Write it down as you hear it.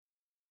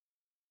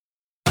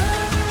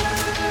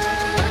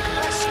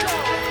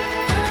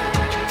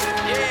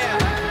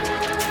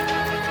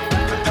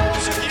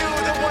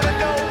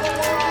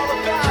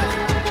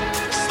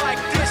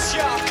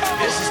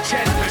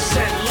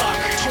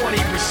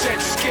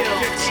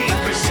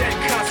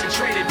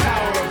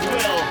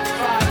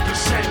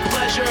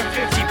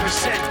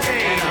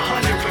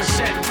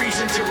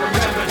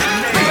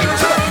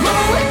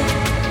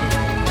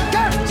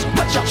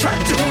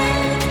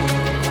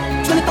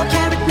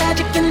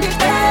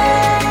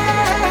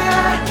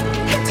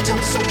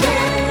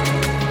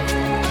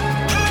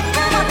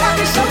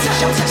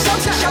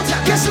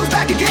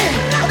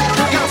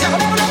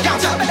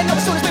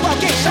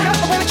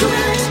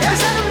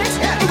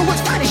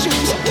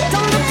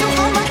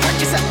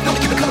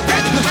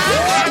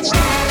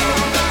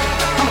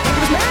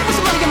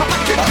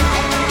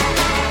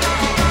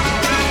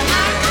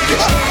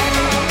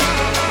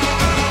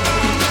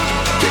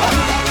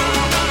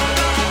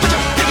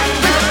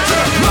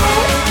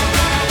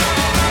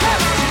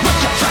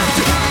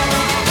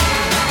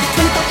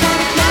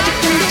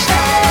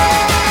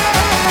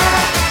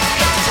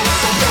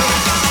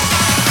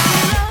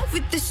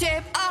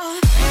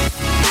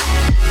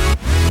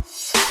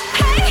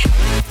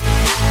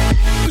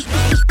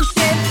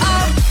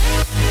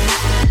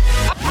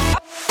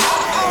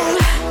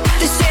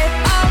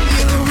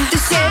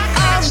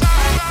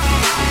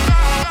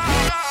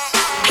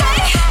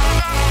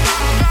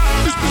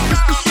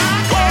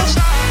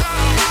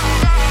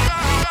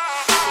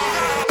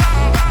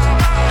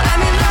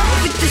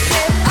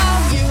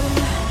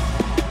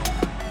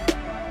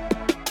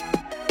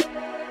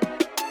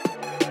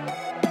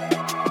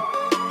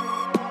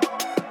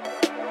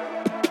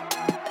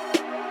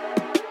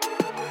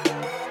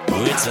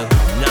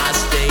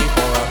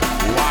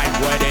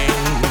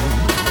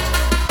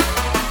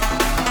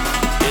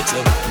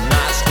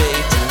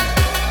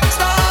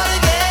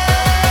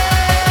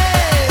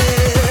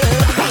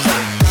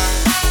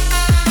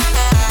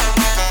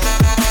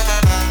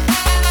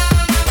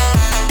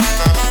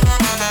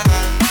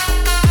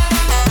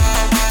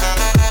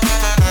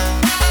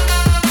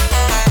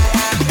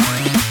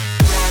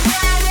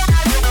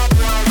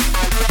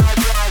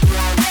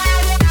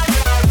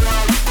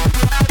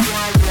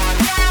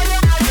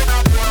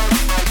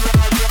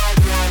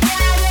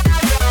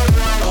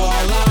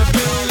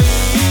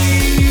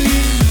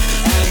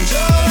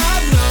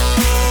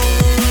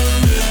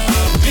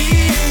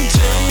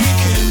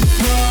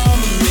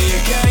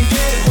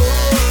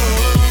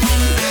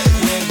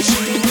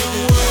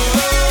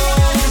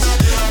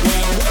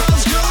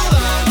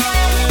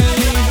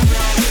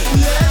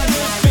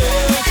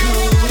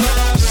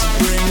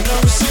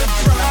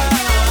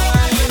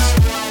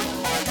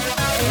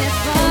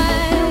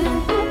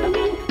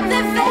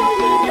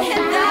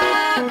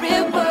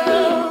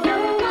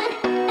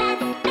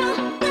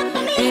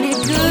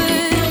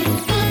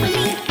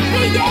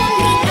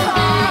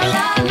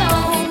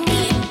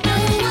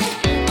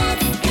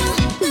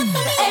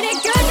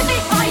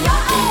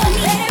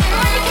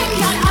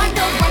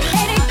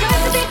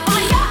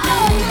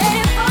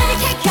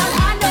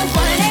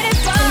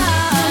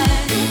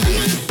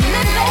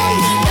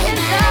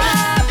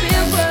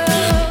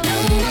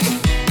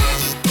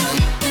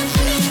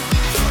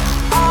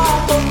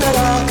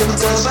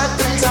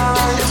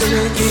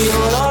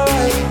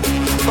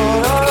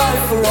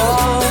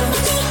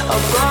I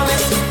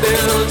promise to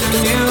build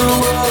a new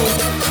world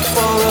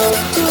follow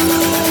too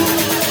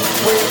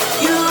with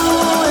you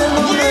in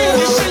the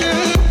middle.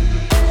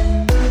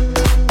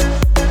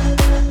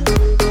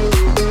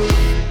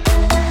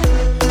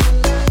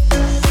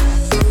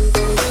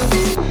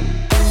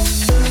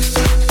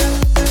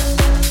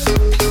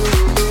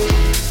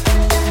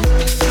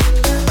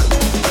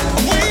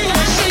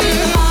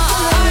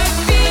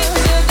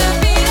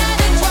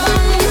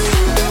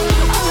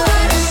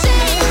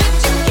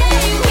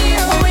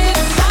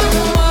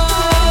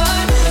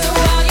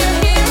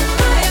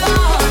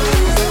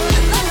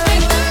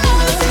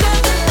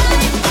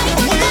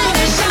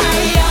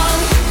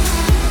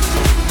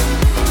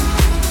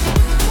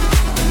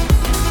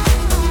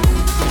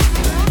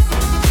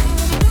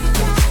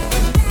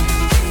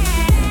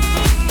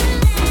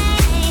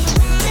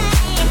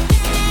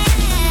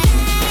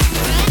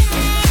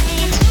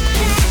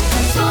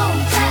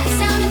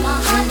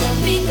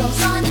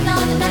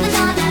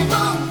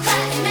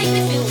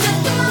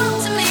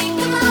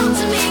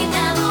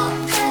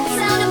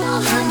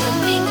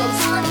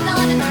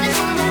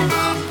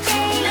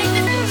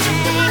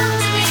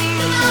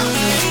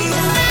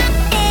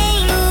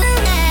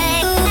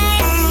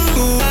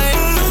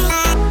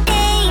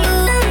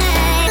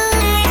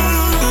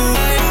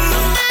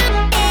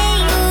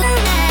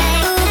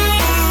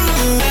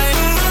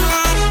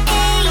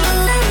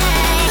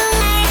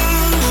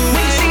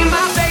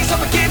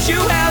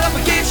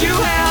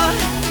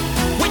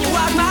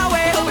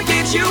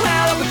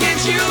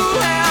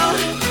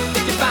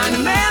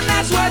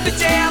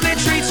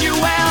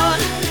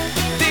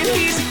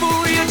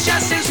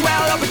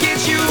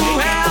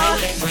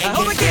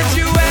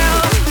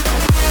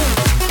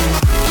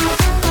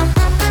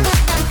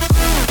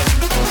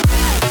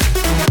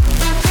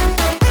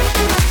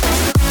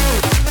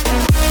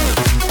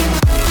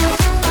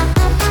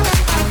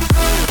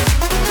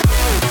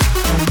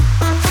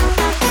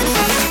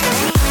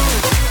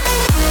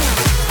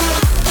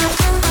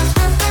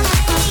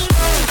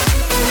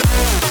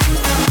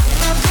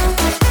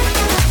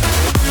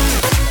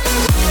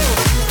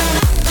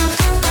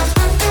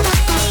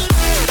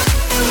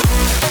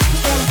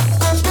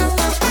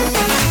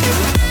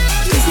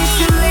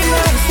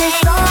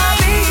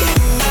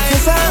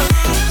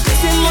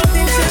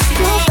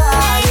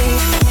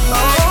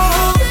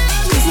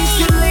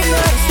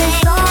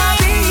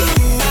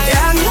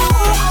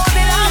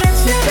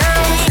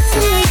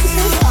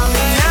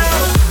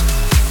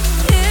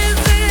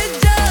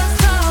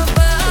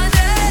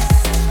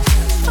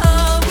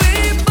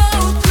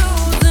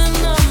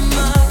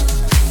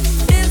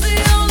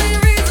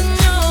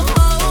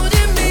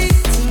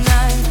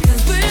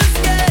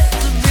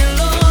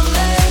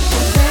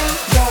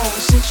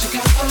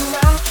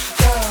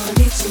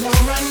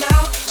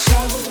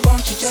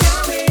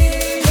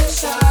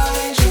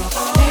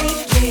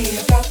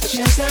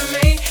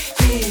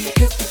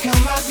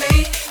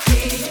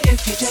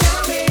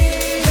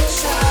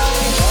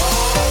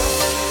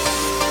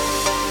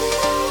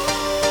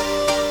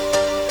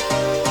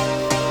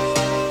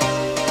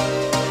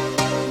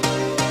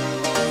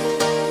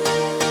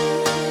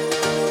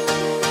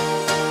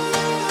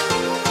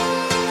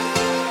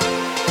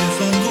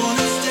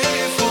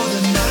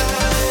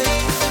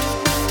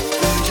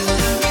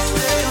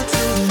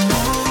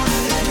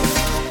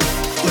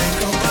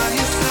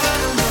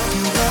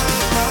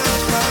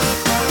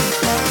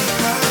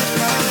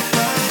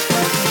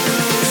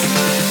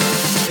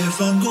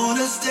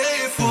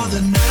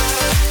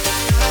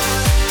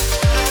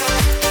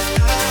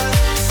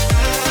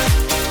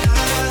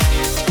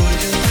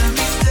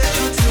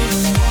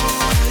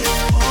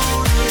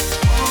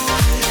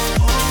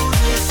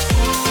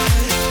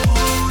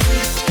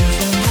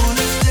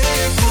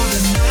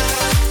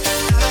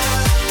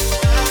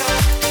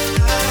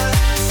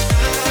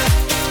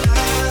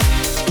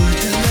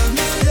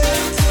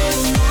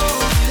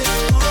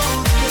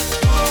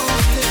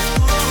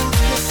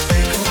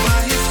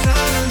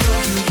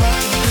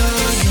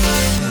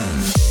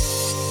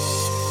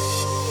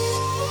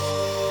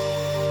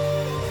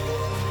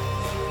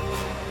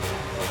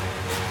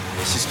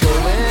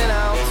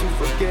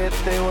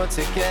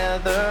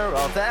 Together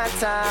all that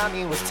time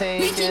he was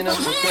taking us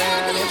for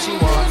granted. She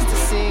wants to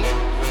see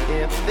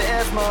if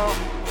there's more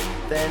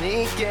than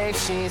he gave,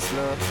 she's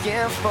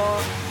looking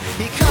for.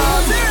 He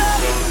calls her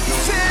up,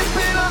 he's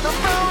tripping on the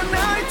phone.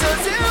 Now he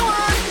doesn't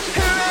want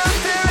her out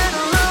there and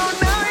alone.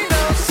 Now he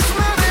knows she's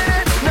moving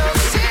it, knows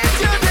she's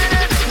doing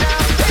it.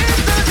 Now he's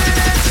doing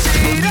it,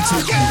 she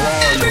don't care.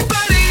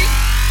 Everybody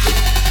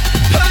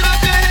put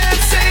up your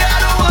hands, say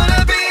I don't wanna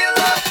be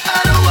loved, I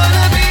don't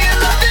wanna be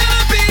loved.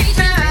 Never be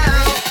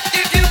now.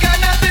 If you got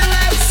nothing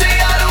left, say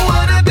I don't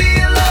wanna be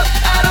loved,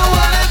 I don't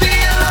wanna be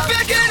loved.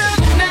 Pick it up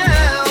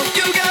now.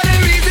 You got a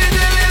reason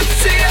to live,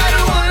 say I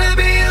don't wanna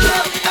be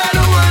loved, I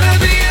don't wanna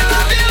be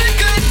loved. Feeling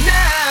good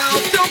now.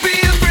 Don't be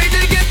afraid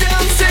to get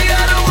down, say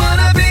I don't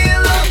wanna be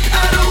loved,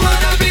 I don't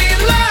wanna be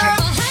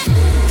loved.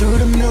 Through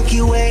the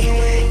Milky Way,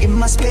 in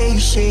my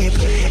spaceship,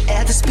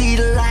 at the speed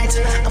of light,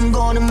 I'm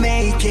gonna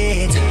make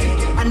it.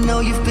 I know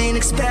you've been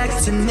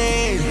expecting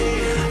me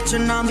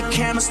Turn on the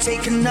cameras,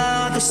 take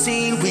another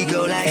scene. We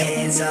go like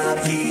hands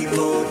up,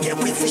 people. Get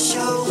with the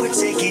show, we're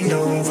taking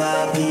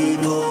over.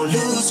 People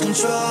lose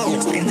control.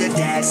 Spin the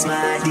decks,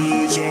 my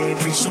DJ.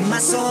 Preach to my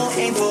soul,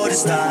 aim for the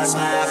stars,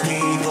 my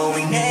people.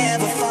 We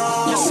never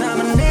fall. Yes,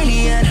 I'm an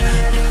alien.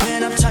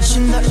 When I'm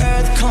touching the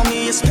earth, call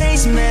me a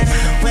spaceman.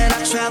 When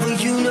I travel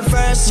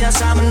universe,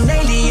 yes, I'm an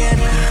alien.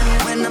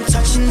 When I'm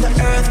touching the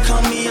earth,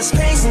 call me a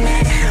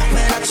spaceman.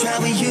 When I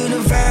travel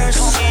universe,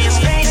 call me a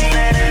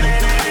spaceman.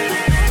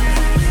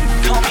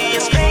 Call me a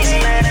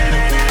spaceman.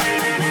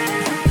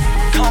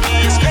 Call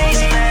me a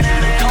spaceman.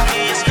 Call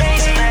me a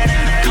spaceman.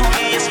 Call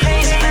me a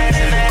spaceman.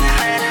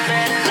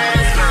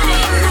 Last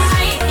Friday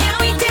night, yeah,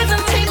 we did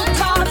some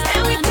tabletops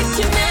and we took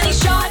too many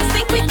shots.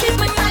 Think we kissed,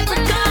 but I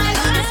forgot.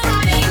 Last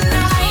Friday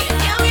night,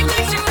 yeah, we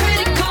maxed our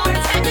credit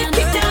cards, had to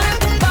kick down at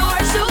the bar,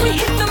 so we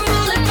hit the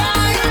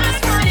boulevard.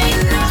 Last Friday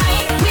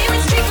night, we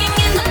went streaking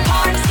in the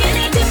park,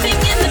 skinny dipping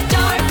in the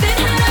dark, then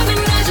had a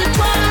menage a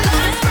trois.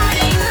 Last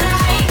Friday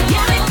night,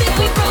 yeah, I think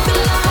we broke the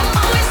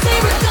law. Always say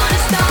we're gonna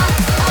stop.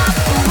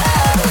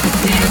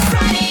 This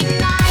Friday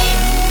night.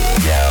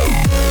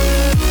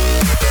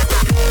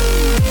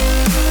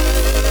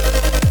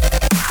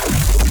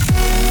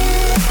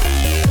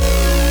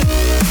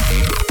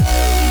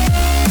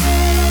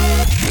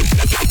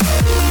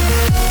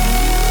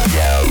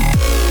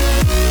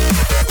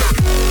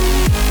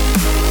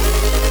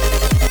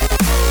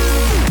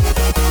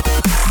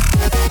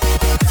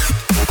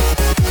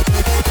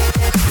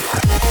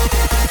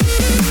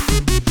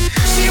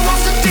 She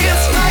wants to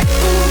dance like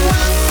ooh,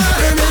 I'm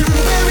fun and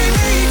bury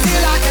me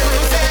till I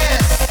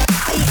confess.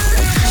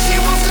 She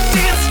wants to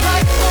dance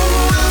like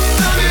ooh, I'm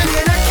fun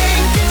and I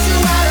can't get you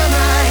out of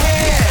my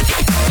head.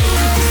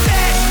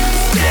 Sex,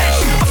 sex,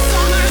 a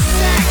summer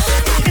sex,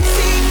 and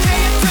TK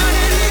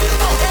eternity,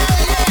 oh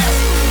LS.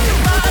 You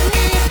ride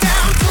me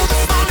down to the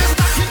smallest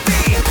I can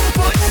be.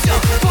 Put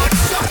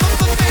some of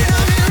the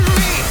venom in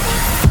me.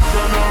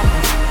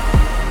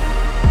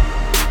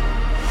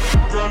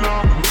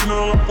 You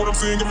know what I'm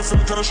seeing, got me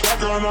feeling kinda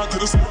shotgun. I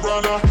could've said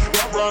runner.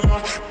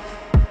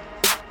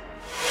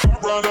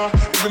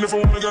 Even if I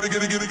wanna, gotta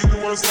get it,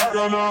 wanna start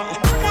runner.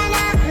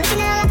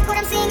 Looking at what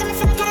I'm seeing, got me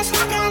feeling kinda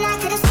shotgun. I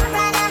could've stopped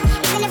right now.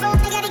 Even if I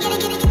wanna, gotta get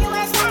it,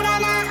 wanna start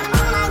right now.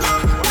 Oh my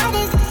God, what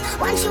is this?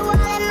 Want you all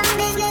in my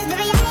business,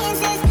 baby, I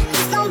insist.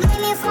 Just don't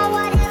blame me for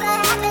whatever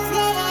happens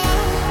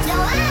next. No,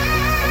 I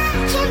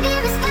can't be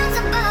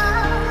responsible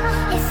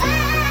if I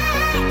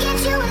get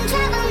you in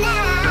trouble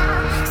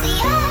now. See,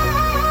 you're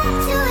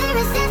too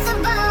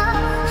irresponsible,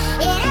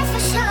 yeah, that's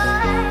for sure.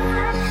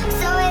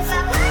 So if I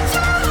put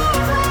your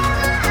hands where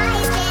my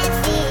eyes can't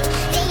see,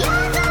 then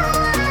you're the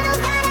one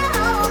who's got a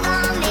hold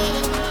on me.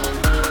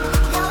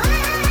 No, I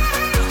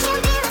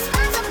can't be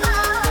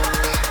responsible.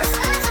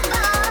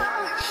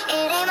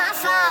 It ain't my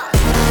fault.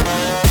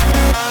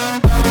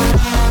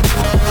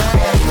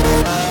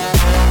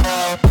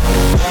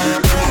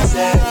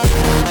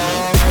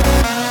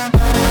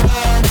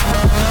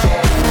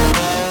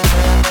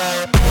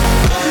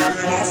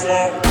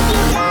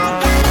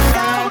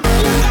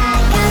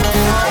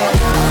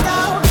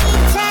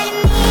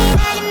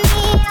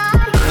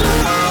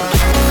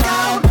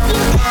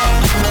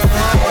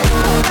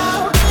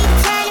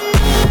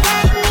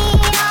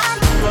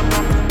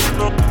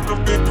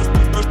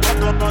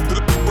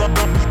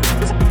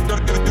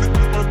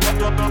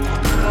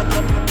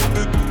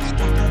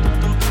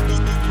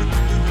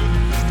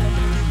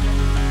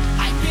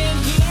 I've been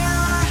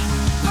here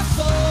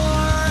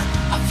before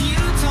a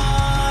few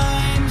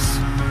times,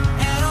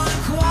 and I'm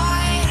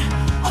quite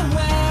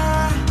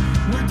aware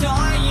we're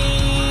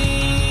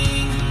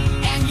dying.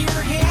 And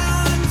your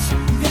hands,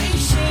 they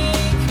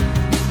shake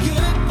with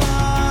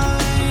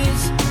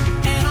goodbyes,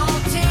 and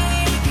I'll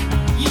take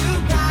you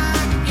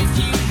back if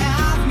you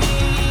have me.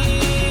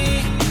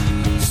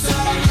 So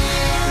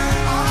here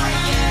I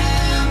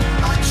am,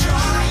 I'm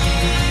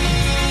trying.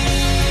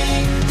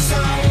 So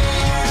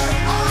here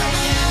I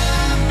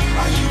am,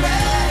 are you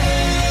ready?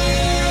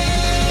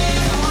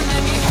 Come on,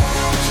 let me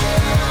hold you,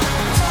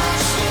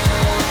 touch you,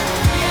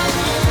 feel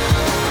you,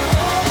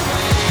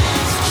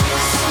 always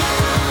kiss you,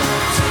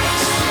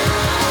 taste you,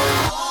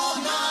 all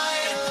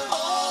night,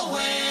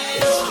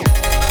 always.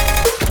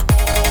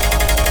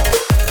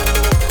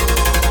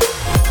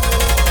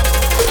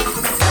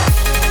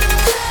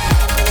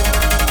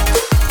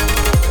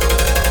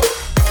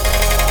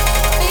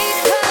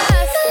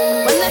 Because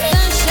when the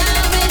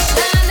sunshine we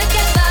shine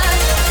together,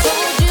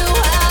 told you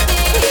I'll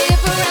be here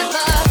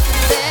forever.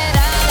 Said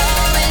I'll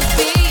always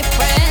be your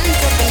friend.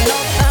 Took an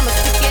oath I'ma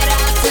stick it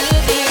out to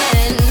the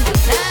end.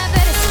 Now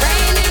that it's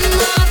raining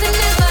more than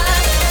ever,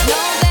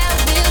 know that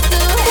we'll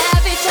still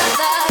have each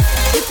other.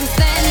 You can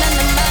stand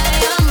under my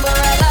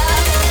umbrella.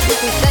 You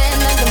can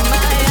stand under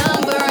my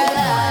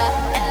umbrella.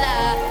 Ella,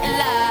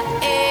 ella,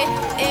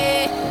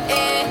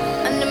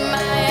 under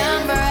my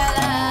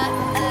umbrella.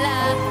 Ella,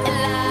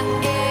 ella,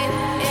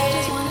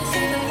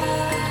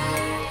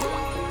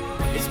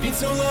 It's been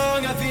so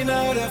long, I've been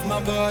out of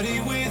my body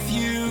with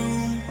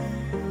you.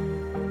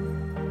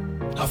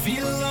 I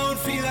feel alone,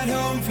 feel at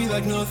home, feel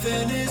like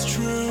nothing is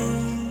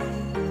true.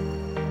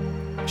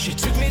 She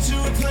took me to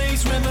a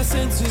place where my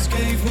senses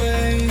gave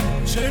way.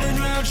 Turning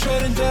round,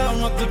 shutting down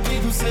what the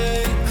people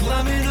say.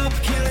 Climbing up,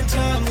 killing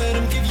time, let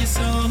them give you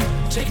some.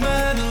 Take my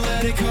hand and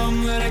let it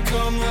come, let it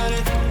come, let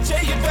it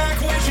take it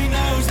back where she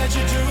knows that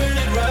you're doing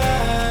it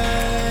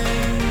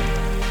right.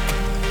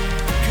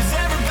 Cause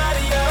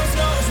everybody else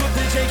knows what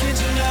they're taking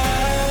tonight.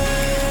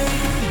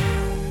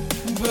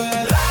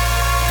 But I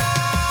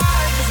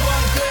just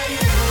wanna play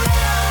it right.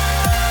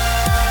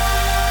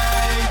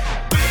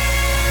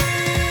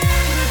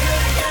 We're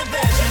gonna get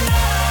there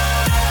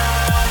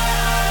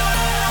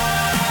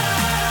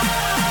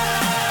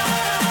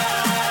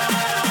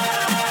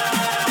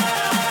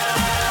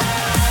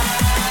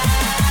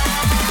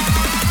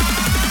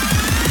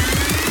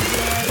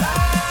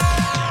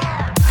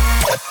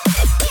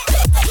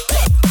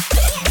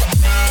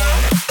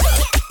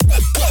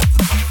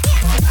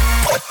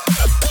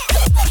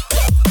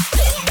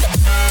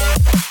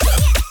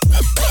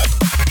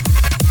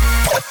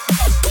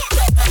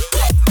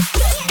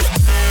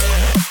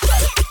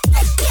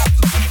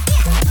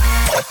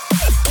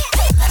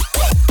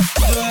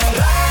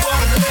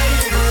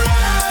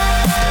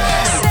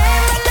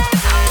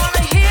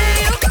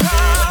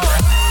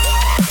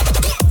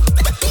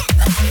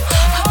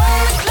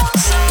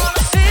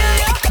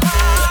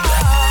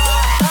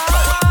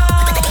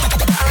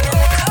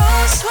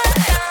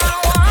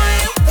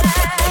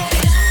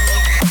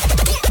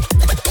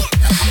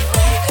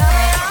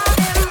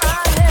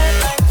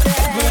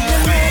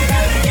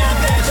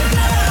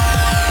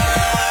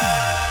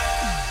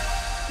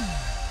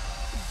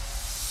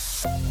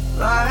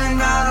Right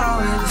now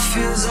it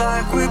feels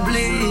like we're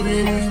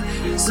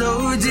bleeding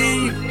so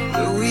deep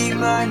that we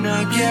might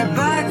not get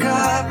back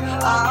up.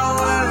 Our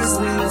words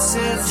never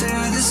set to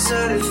the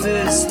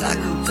surface like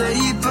a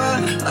paper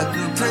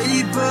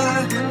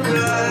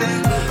cut.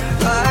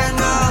 Right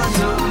now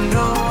don't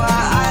know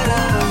why I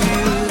love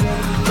you,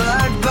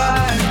 but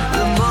by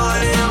the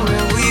morning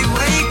when we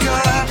wake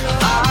up,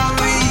 I'll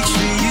reach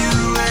for you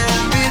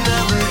and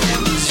remember it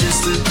was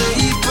just a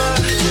paper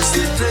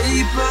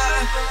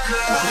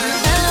cut.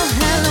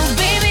 Hello,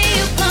 baby,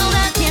 you called, I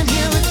can't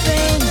hear a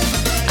thing.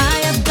 I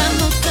have got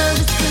no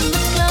service in the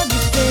club,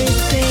 you say.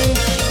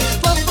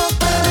 What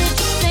did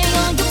you say?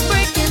 Oh, you're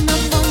breaking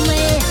up on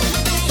me.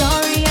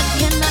 Sorry, I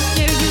cannot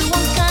hear you,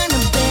 I'm kinda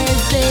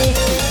busy.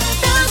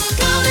 Stop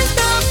calling,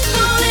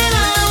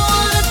 I don't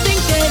wanna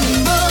think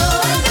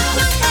anymore.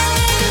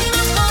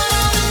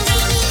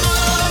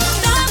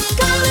 Stop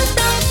calling,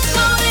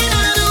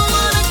 I don't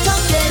wanna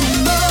talk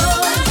anymore.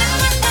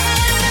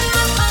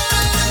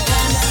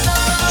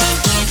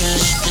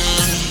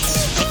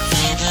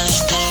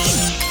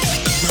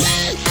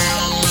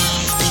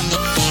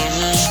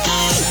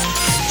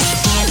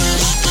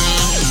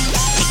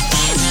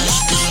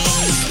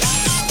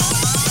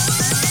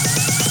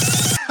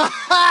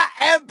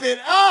 Amp it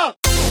up!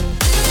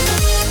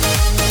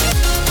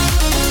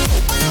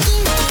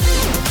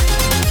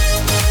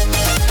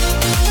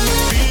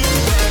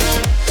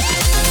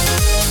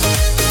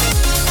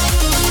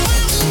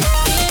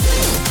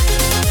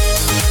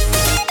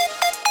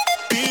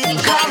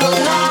 Come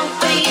along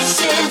way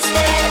since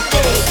that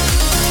day.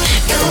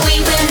 We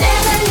will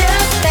never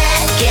look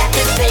back at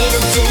the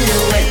faded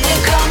silhouette.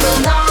 Come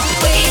along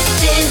way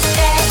since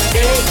that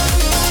day.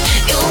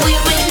 We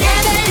will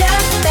never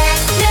look back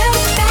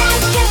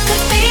at the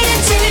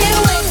faded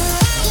silhouette.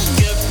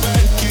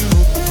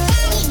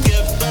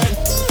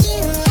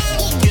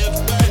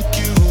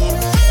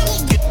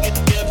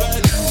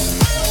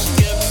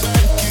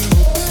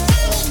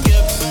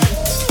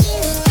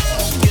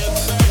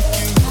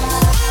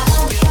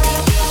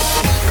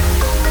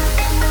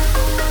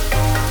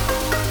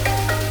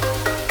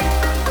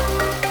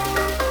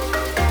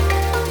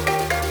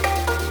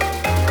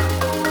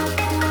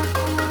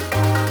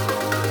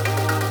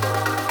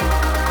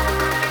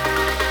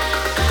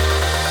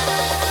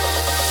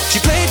 She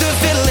played the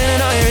fiddle in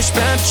an Irish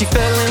band. She fell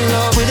in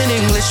love with an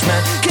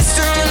Englishman. Kissed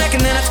her on the neck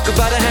and then I took her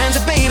by the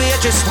hands. And baby, I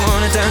just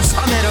wanna dance.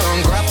 I met her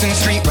on Grafton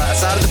Street, right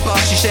outside of the bar.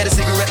 She shared a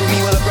cigarette with me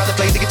while her brother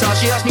played the guitar.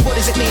 She asked me, what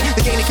does it mean?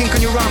 The game, the kink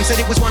on your arm.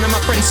 Said it was one of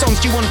my friend's songs.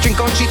 Do you wanna drink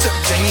on? She took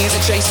Jamie as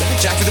a chaser,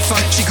 Jack for the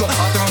fun. She got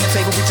Arthur on the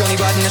table with Johnny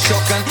riding a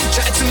shotgun.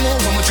 Chatted some more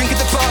when we drink at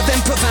the bar. Then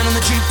put Van on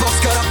the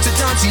jukebox, got up to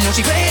dance. You know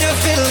she played her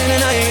fiddle in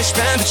an Irish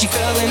band, but she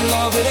fell in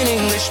love with an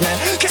Englishman.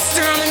 Kissed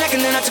her on the neck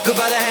and then I took her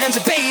by the hands.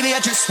 And baby, I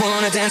just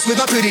wanna dance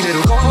with my pretty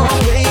little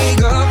Galway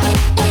girl.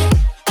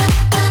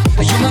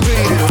 You're my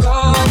pretty little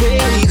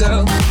Galway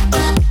girl.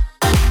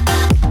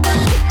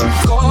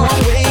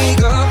 Galway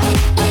girl.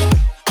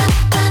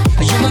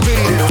 You're my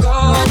pretty little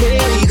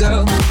Galway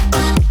girl.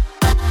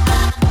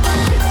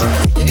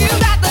 You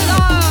got the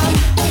love,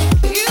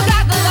 you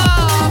got the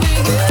love,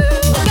 you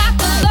got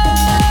the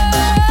love.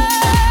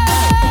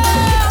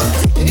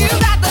 You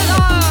got the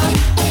love,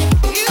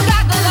 you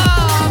got the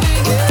love,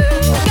 you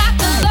got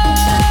the love.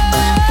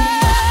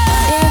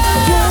 If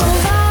you're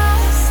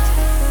lost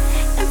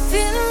and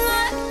feeling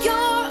like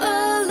you're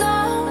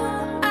alone,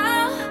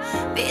 I'll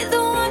be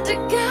the one to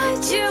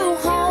guide you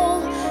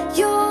home.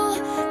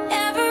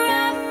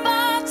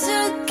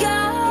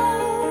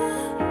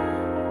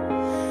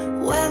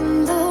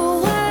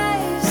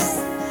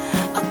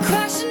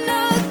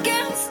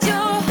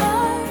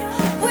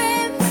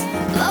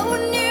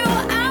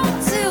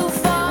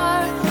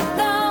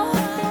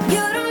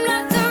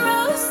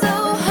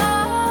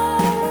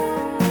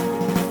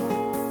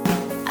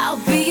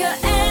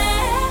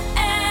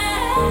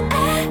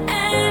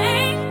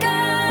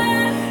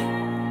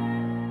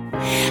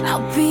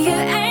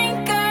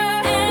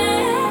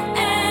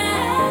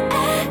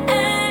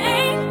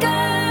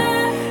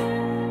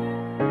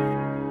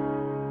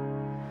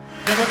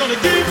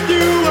 gonna give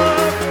you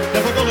up,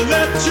 never gonna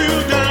let you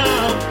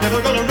down,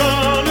 never gonna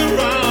run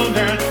around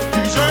and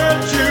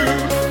desert you,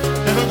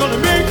 never gonna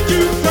make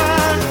you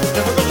cry,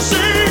 never gonna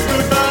say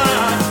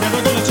goodbye,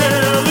 never gonna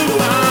tell a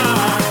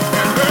lie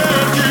and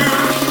hurt you.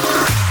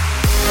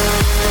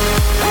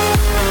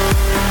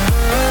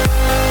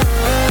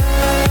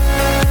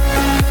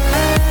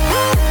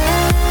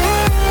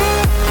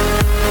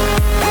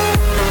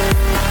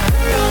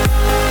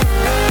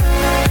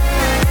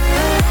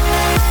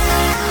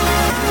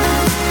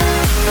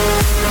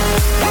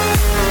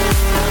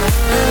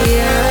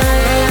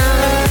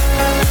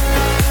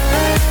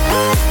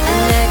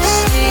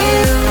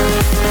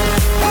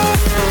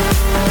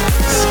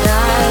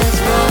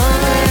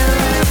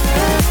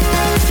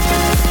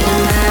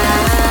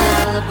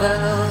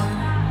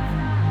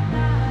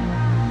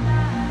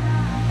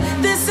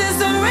 This is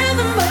the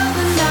rhythm of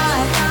the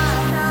night,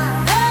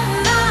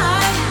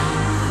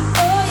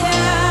 oh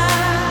yeah.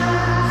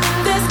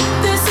 This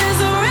is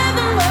the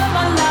rhythm of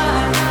my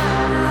life,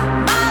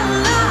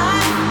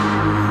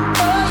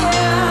 oh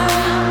yeah.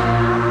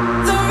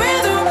 The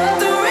rhythm of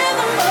the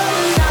night,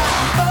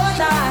 oh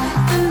night,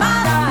 my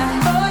night,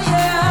 oh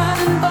yeah,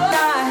 oh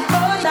night,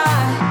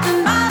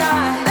 my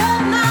night,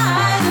 that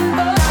night,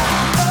 oh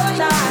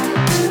night,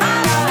 my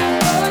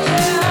night, oh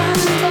yeah,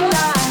 oh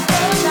night.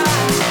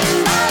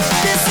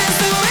 This is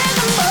the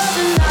rhythm of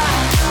the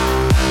night.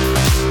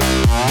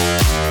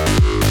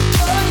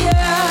 Oh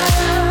yeah.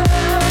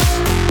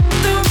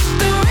 The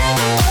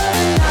rhythm of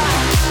the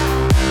night.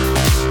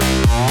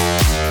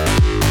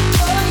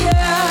 Oh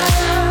yeah.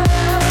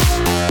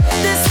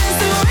 This is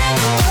the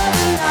rhythm of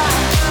the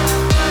night.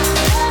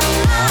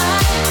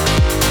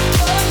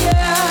 Oh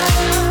yeah.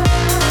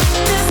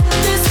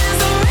 This is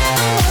the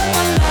rhythm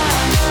of my life.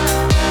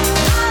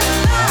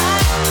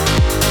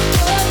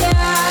 Oh yeah.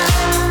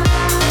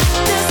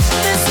 This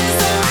is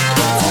the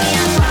rhythm.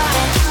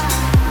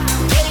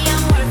 Baby,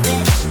 I'm worth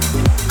it.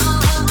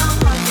 I'm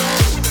worth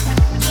it.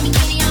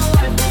 Give me, I'm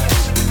worth it.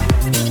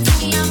 Give it to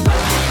me, I'm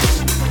worth it.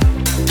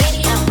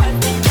 Baby, I'm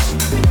worth it.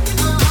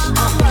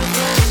 I'm worth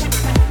it.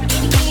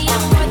 Give me,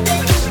 I'm worth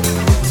it.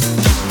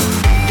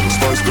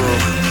 Spice Girl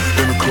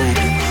in the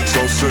coupe,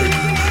 so sick,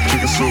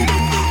 chicken soup.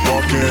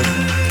 Walk in,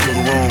 kill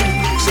the room,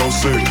 so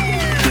sick,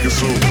 chicken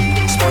soup.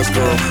 Spice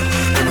Girl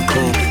in the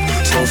coupe,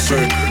 so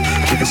sick,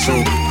 chicken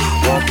soup.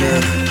 Walk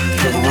in,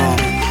 kill the room,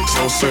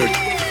 so sick,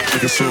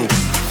 chicken soup,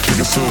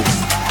 chicken soup,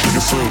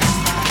 chicken soup,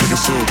 chicken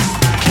soup,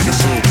 chicken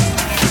soup,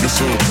 chicken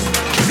soup,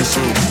 chicken soup, chicken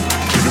soup,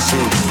 chicken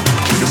soup,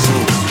 chicken soup, chicken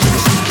soup, chicken soup,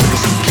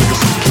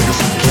 chicken soup, chicken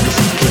soup,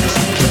 chicken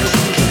soup, chicken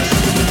soup.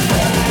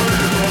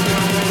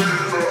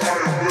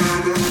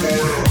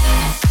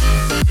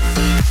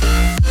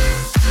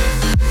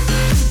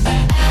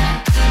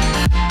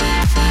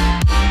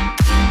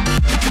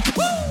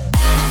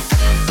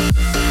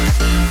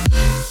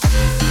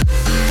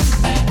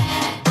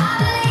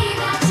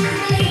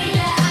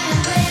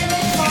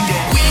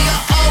 We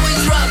are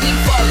always running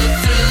for the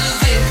thrill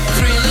of it,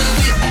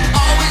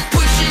 always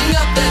pushing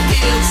up the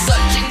hill,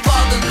 searching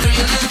for the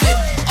thrill of it.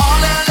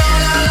 All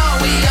along,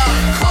 we are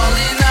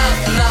calling out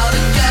now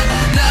again,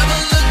 never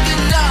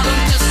looking down,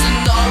 I'm just an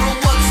aura,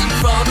 what's in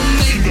front of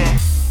me.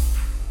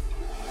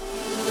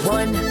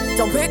 One,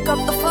 don't pick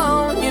up the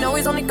phone. You know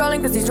he's only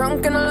calling cause he's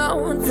drunk and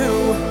alone.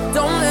 Two,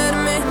 don't let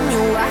him in. You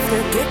have to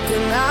kick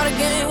him out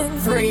again.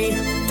 Three,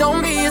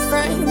 don't be his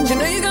friend. You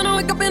know you're gonna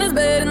wake up in his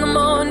bed in the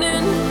morning.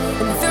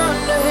 And if you're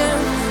under him,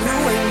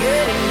 you ain't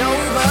getting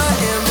over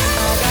him.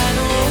 I got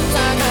no rules, I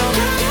got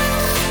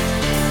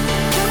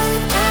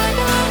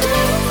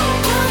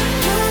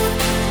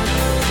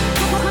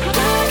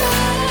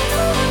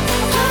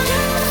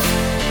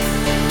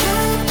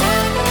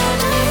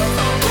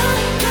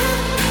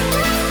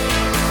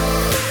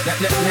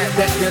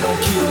That don't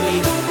kill me,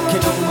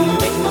 can only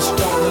make me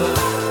stronger.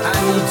 I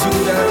need you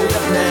to hurry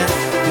up now,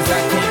 cause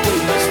I can't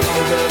wait much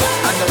longer.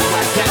 I know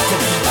I got to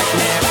be right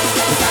now,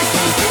 cause I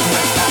can't get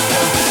much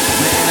longer.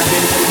 Man, I've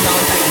been waiting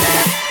all night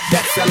now,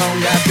 that's how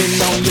long I've been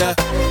on ya.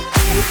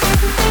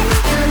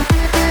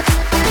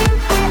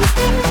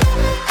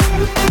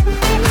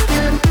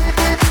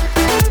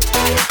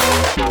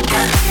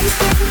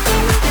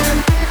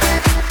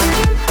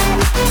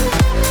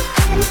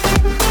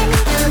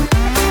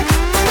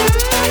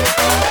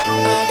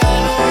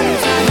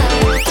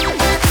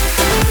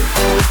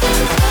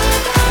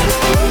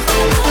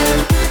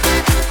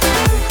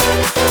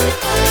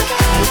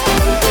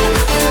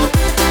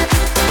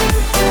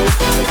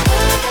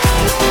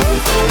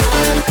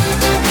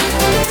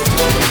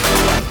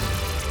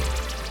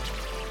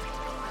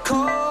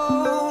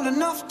 Cold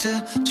enough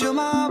to chill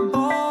my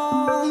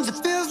bones. It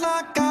feels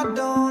like I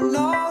don't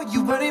know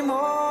you anymore.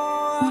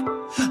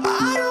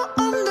 I don't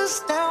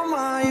understand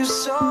why you're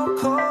so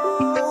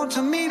cold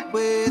to me.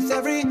 With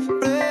every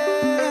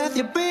breath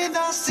you breathe,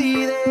 I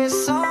see there's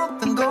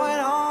something going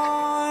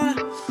on.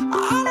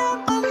 I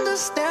don't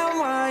understand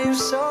why you're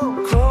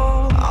so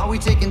cold. Are we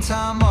taking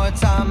time or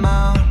time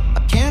out?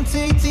 I can't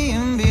take the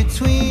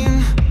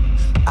in-between.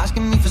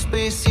 Asking me for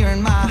space here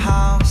in my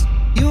house.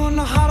 You don't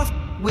know how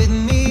to with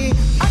me.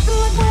 I feel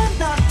like we're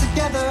not together.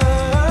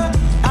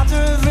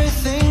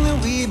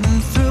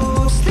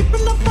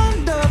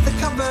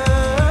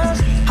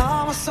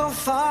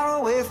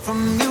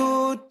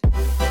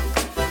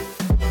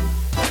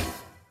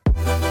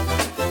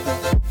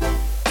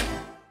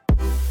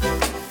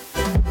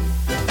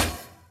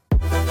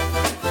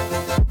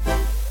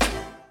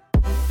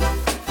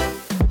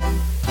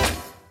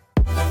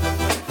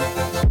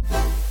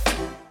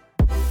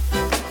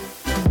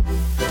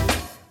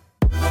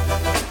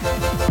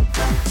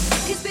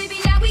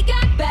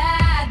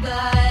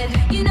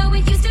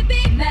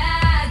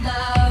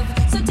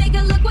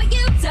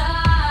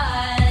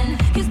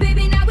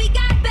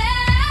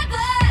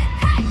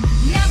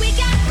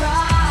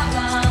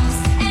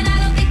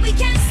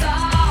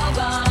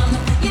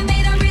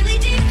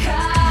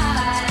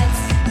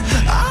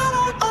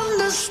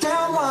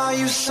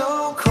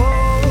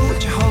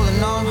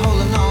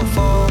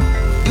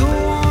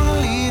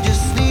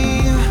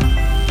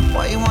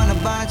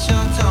 bite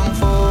your tongue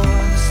for?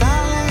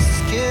 Silence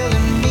is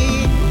killing me.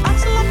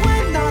 Acting like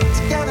we're not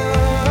together.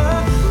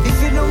 If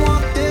you don't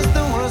want this,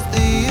 then what's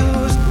the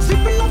use?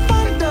 Sleeping up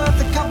under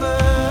the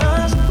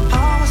covers.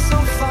 How am I so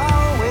far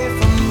away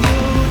from you?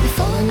 We're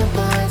falling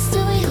apart,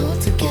 still we hold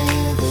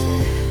together.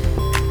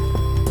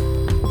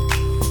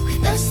 We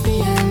pass the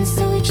end,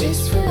 still we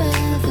chase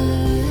forever.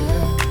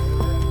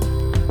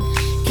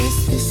 Guess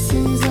this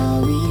is all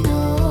we know.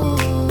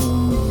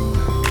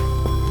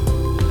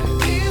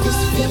 This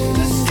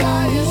feeling's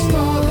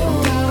all we know.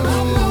 I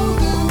know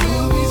that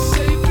we'll be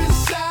safe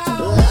inside.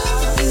 I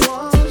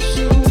want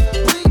you.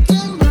 We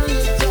can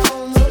bring it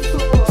on the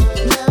floor.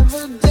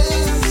 Never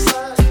danced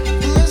like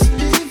this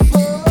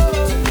before.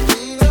 We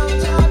don't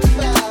talk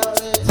about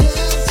it.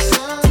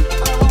 Listen on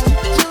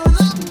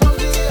to the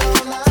boogie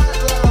all night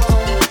long.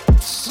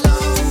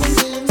 Slowing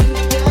in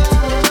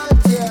paradise.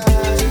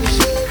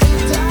 Should we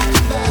talk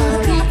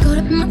about it? Caught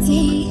up in my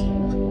teeth.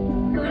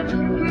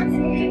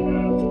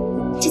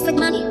 Just like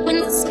money when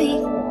it's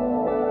sweet.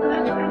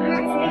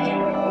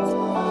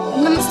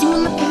 And I missed you in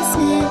my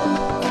basement.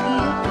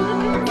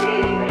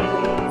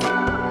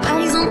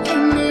 Bodies on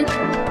pavement.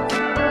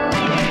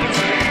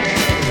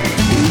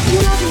 You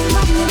love me,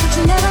 but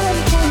you never let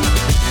me go.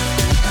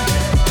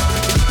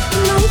 You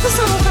know you feel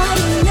so right,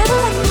 you never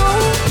let me know.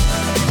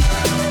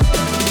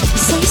 You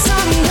say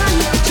sorry,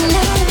 honey, but you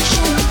never let me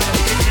show.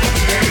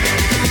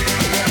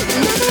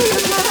 Never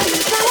look like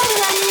you, not ever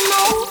let me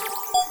know.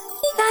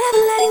 Not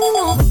ever letting you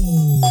know.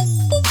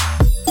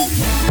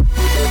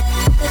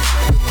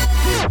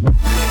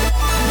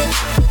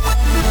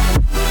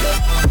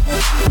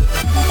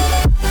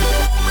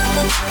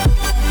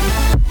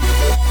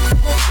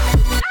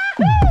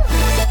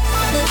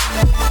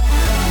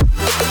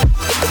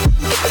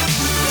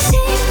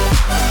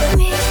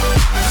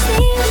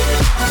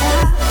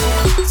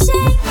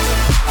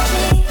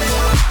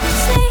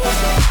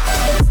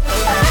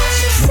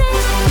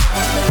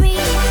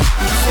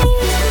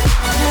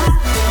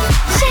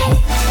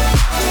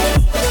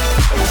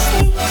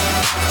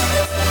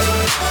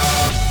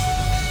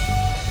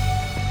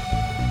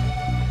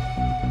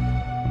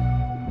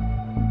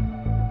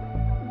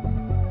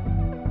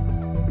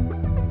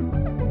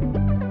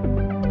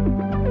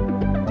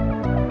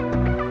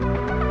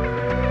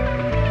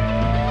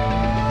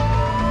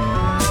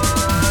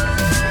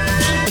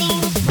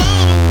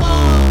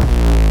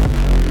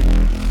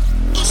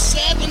 A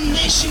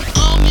seven-nation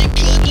army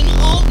couldn't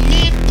hold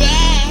me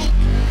back.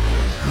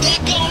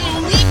 They're gonna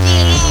rip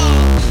it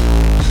off,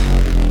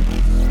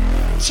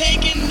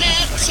 taking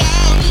their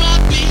time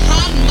right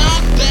behind my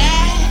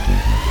back.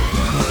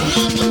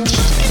 And I'm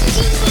talking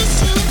to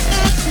myself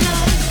at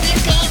night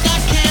because I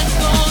can't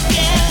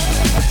forget.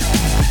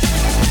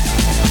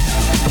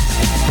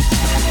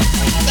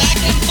 Back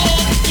and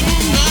forth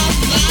through my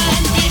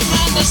mind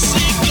behind the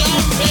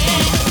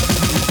cigarette.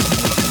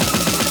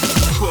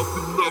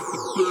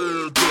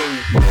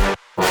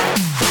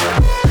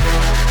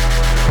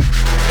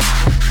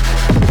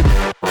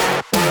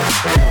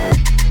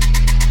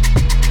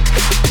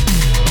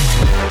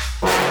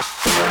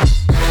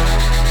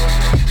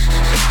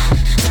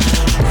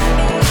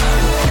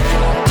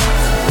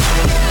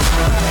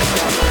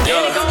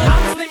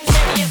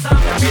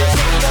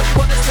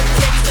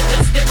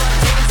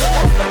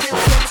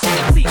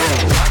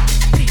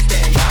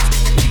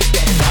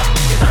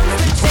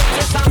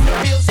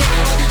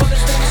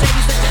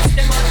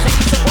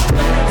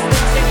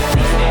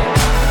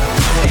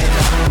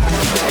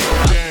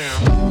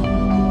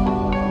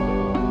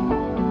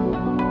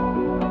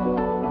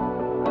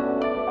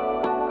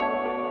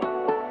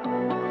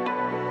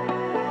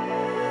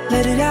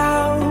 Let it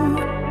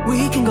out,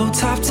 we can go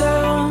top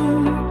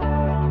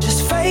down.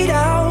 Just fade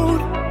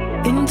out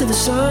into the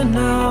sun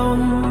now.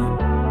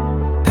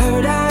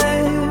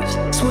 Paradise,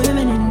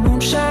 swimming in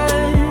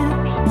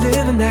moonshine,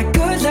 living that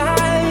good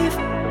life,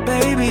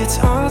 baby, it's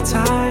all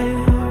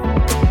time.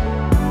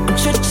 I'm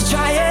just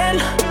trying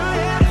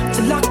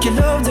to lock your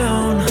love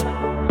down.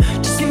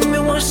 Just give me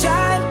one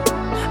shot,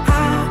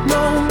 I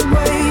know I'm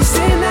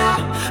wasting now.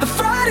 A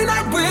Friday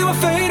night we were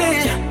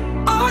faded,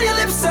 on your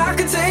lips I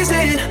could taste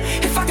it.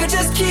 If I could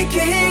just kick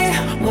it here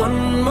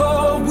one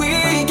more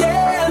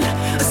weekend.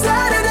 A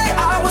Saturday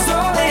I was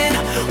rolling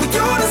with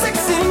you to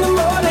 6 in the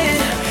morning.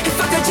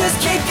 If I could just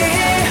kick it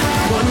here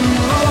one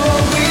more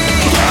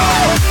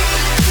weekend.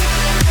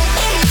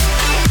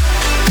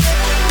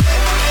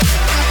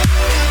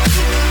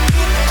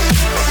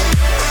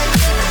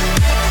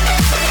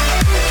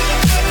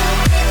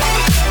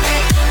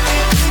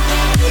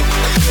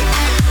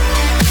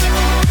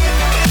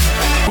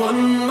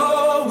 One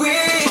more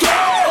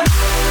weekend.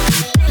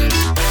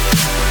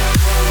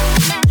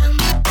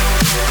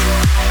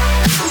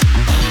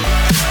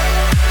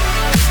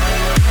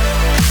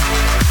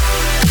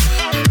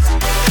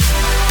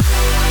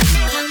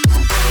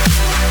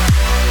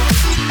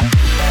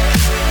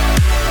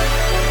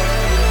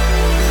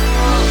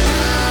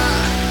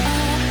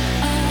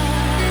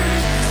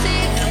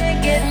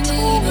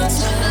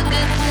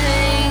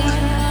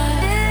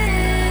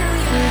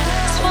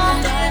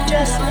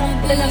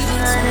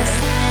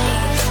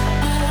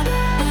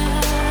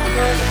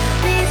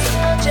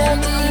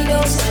 me,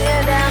 don't say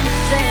a damn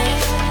thing.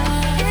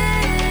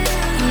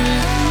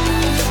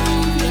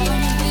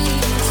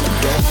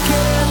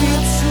 Girl, you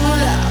too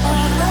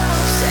loud,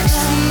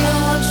 sexy, I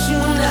want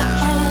you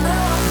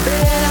now.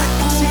 Bet I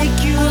can take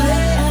you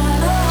there.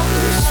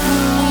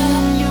 Whispering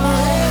in your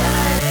head.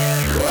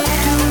 What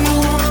do you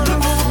wanna do?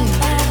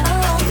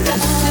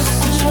 Let's just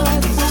enjoy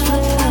this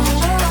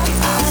moment.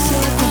 I'll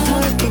take the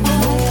work in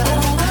there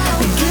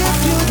and give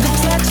you the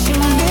touch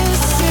you're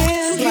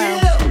missing.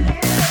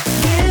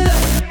 Get up,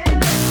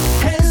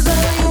 hands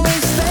on your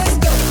waist, let's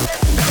go.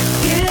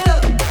 Get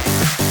up,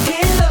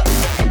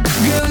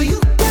 girl, you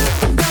got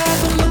the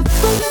vibe of my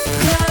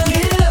butterfly.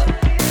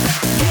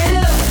 Get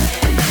up,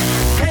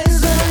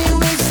 hands on your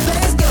waist,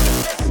 let's go.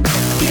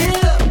 Get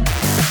up,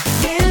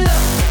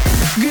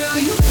 girl,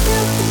 you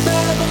got the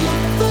vibe of my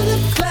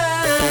butterfly.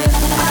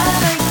 I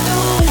like the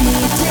way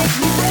you take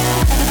me there.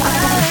 I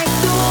like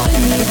the way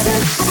you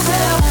touch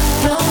yourself.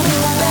 Don't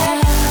hold back,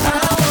 I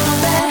want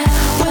that.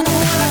 When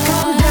I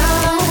come down,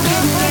 I'ma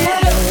give it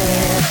up.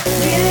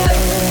 Get up,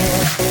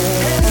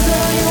 hands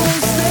on your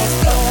waist, let's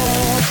go.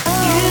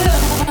 Get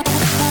up,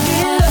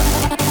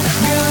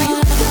 girl, you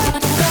got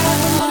the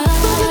vibe of my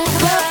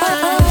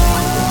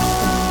butterfly.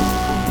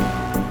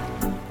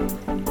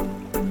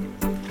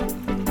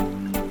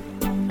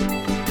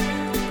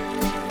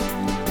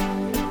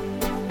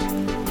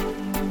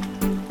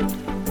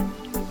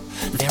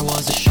 There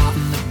was a shot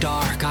in the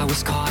dark, I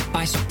was caught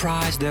by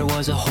surprise. There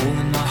was a hole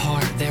in my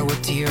heart, there were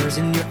tears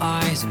in your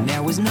eyes. And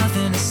there was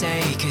nothing to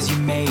say, cause you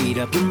made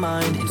up your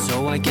mind. And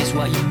so I guess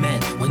what you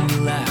meant when you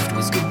left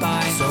was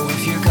goodbye. So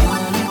if you're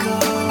gonna go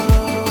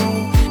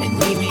and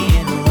leave me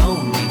in a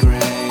lonely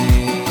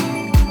grave,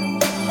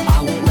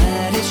 I won't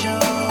let it show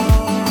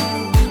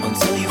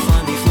until you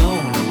finally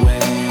flown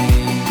away.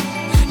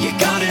 You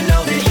gotta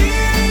know that you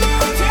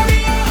tear me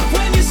up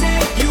when you say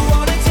you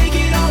wanna take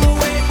it all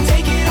away,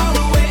 take it all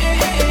away.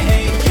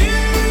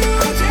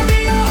 You tear me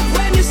up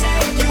when you say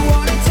you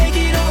wanna take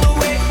it all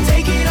away,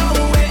 take it all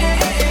away.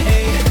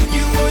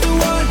 You were the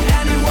one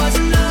and it was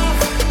enough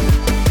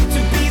to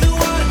be the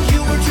one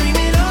you were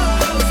dreaming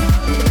of.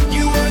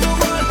 You were the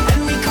one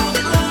and we called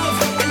it love,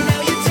 and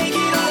now you take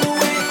it all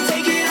away,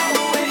 take it all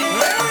away.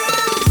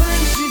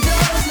 Everything she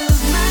does is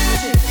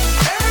magic.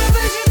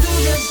 Everything she do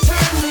just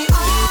turn me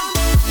on.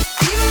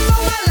 Even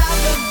though my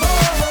life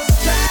before was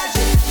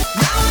tragic,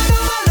 now I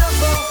know my love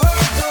for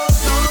her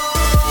goes on.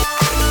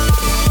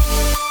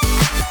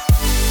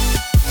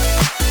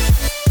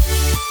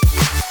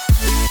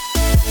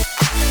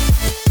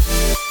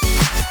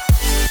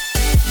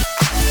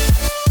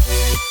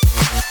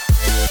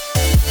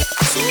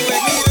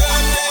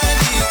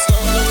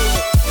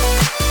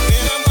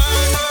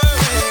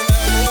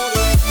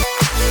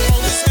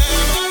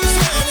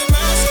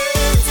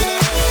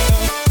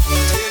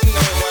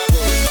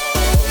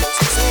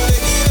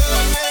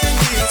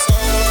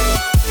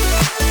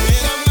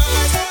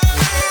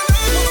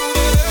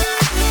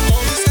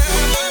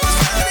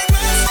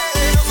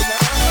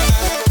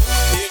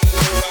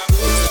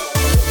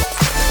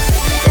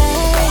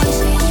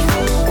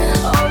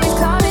 Always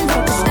climbing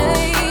up the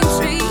same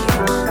tree,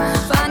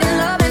 finding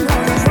love in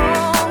all the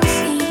wrong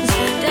scenes.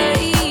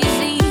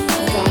 Daisy,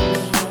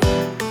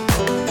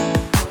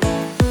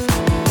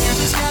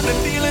 Just got me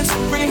feeling so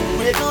free.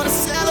 We're gonna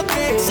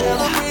celebrate,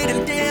 celebrate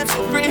and dance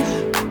for free.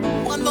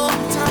 One more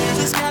time,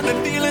 just got me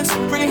feeling so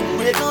free.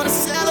 We're gonna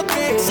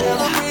celebrate,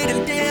 celebrate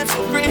and dance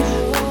for free.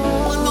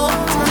 One more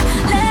time.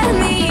 let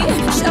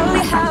me show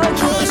you how I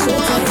keep you so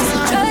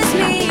tight. Trust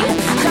me,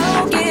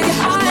 don't give your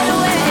heart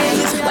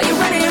away while you're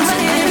running,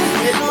 running.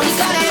 When you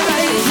got it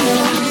right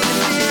here.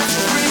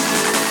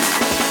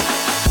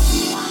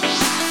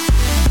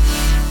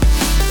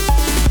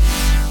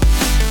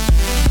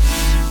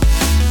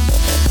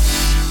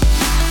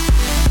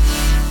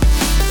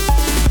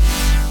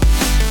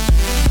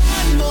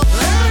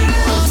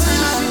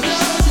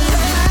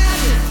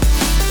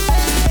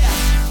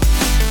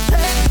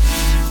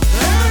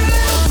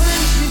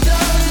 Everything she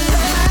does is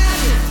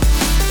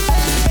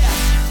magic.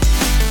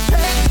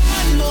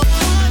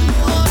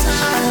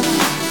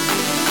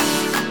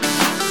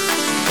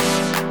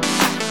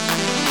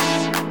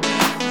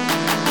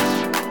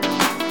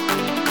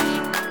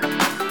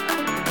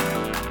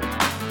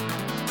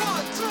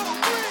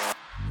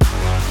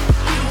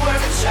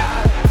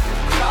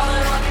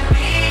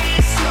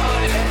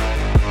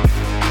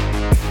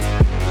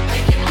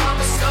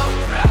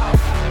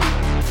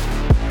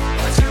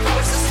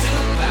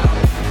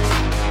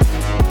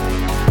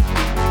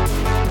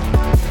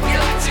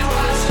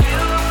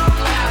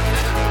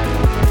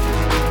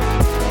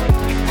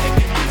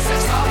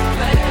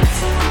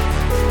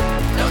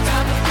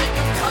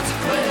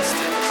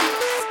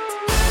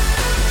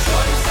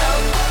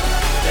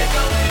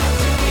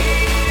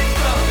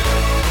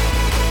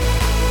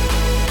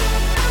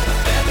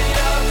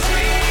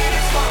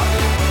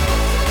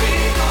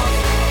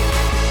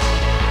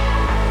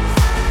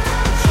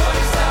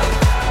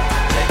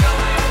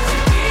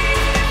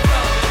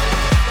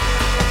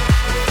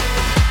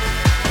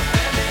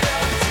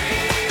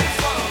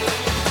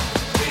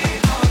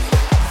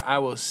 I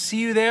will see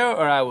you there,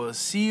 or I will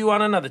see you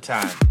on another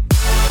time.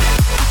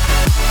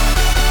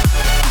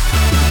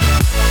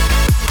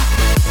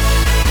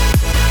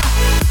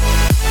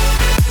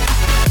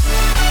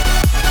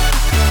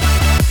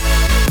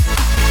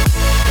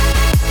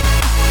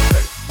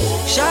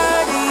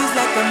 Shawty's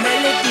like a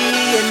melody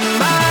in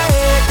my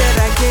head that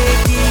I can't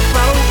keep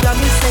out. Got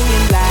me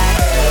singing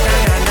like na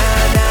na na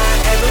na.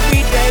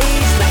 Every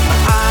day's like my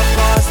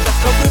iPod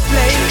stuck on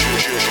replay,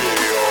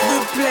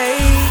 replay.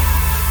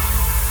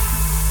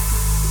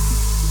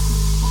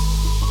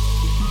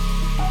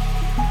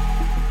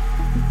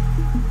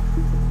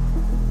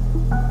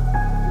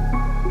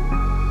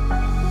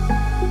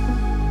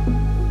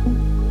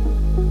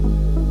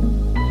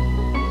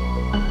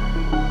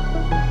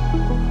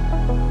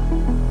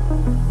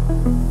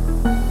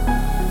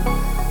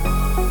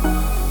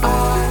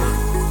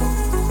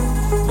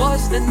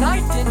 The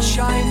night in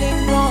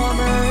shining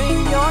warmer in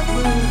your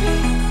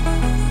movie.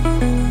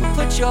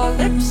 Put your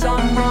lips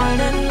on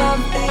mine and love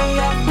the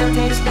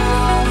aftertaste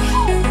now.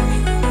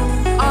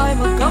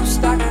 I'm a ghost,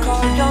 I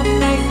call your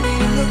name,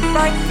 you look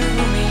right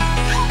through me.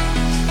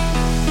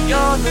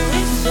 You're the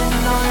reason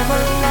I'm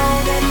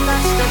alone and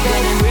masturbating.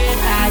 Getting red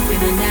eyes in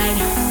the night,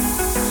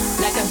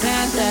 like a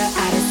panther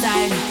out of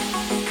sight.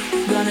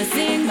 Gonna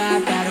sing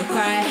my battle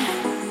cry,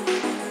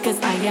 'cause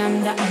I am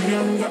the, I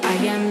am the, I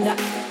am the.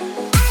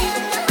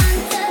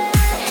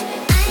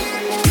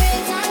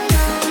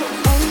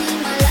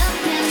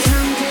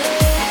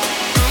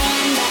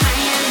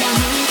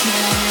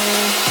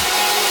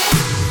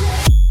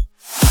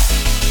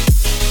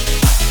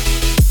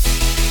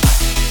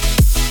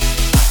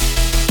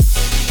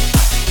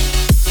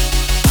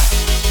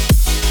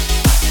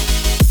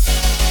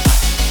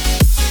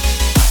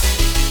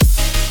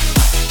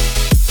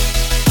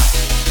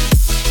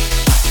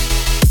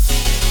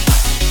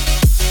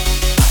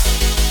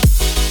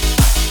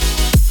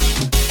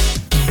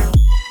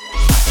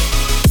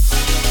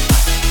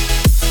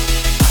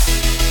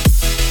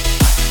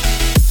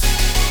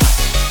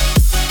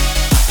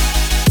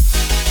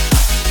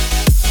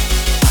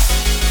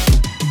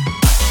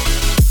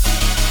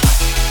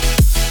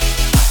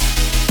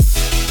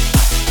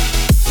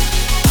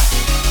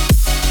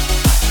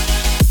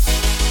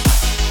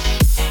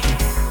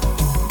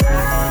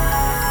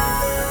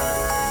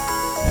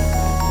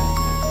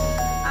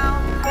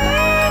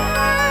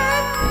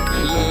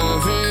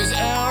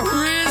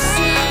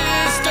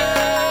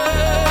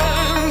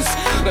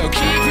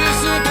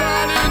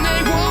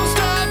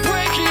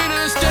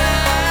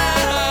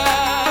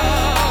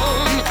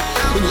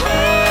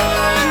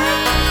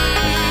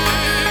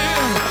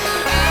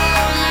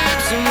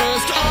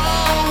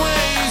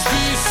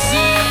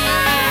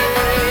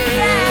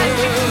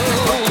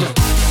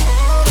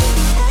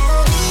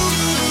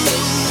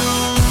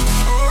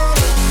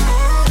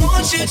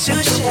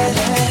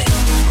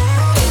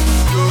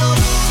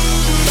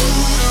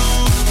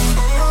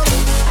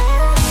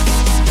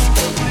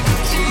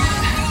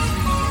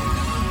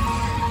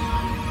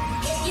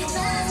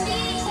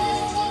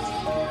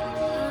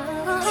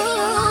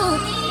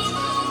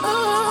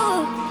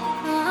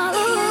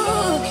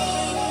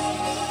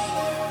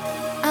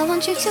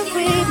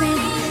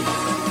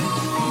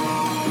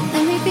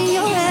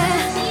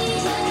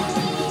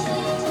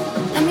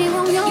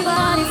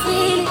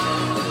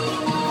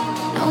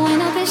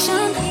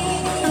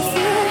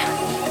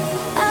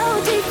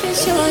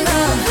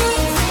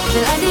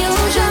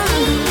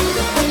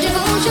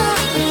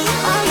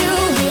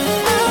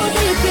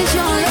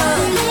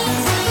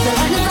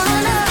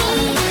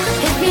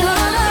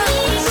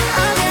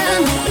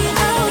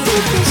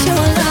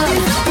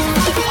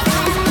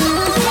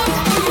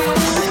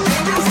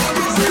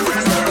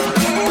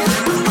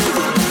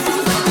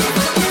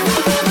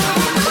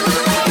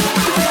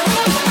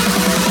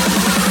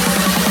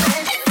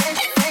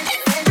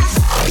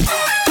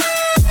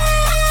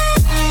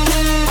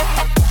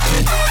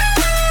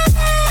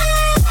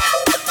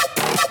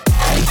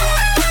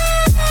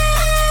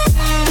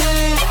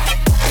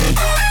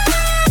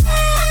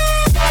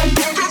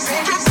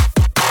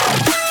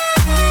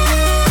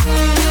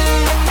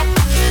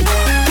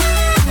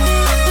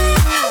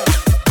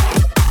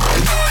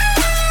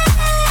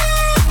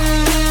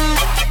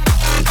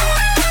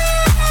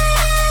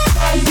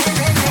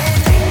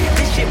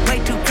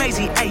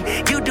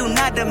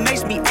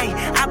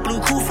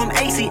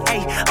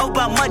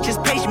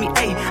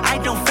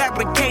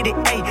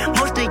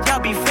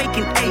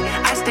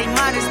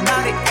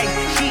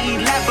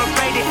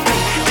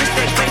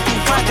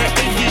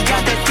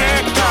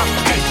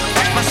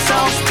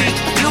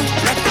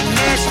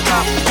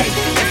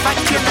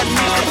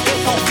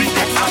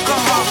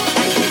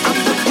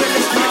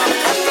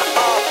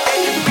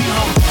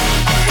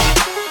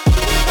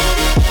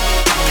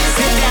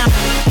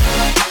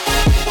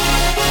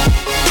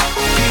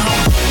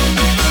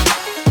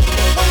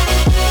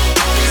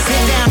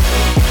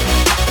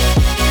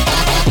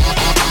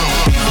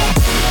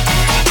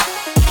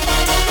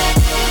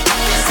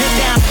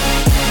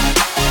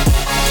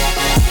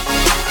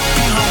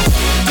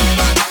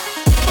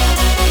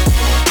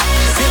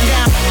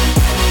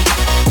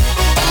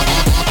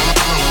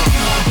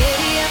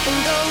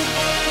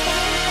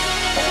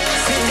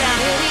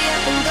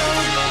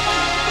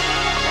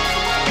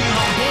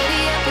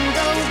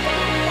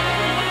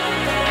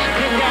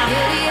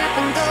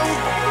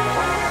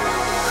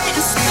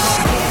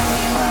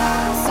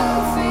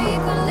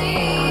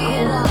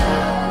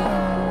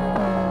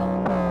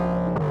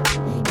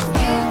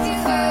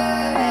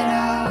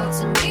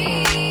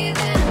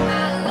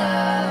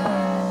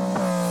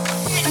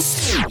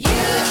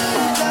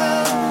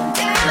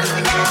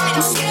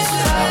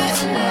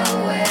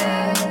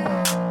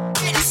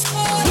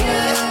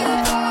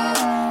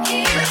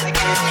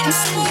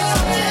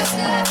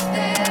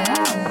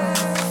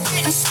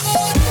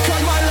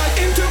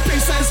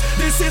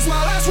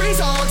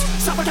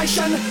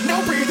 vibration.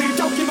 Now breathe it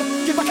out,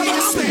 give a kind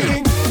of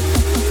swing.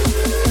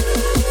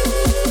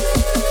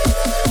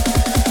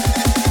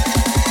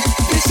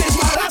 This is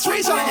my last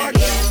resort.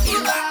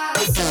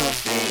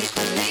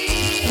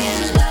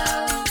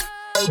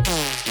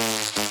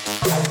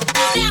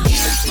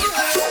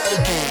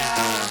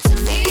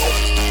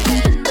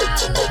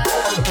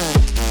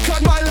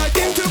 Cut my life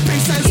into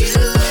pieces.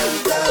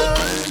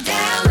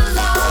 Down the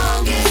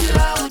longest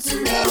road to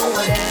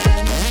nowhere.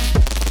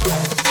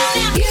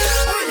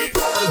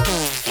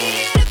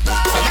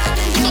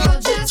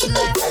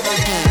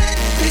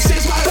 This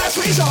is my last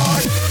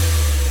resort.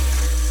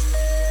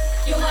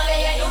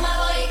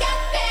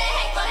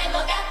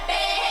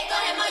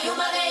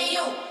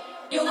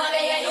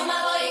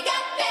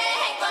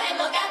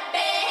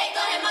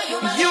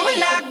 You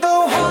and I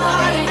go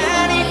hard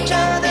at each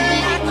other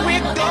like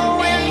we're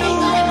going to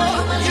war.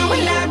 You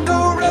and I go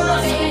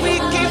rough, we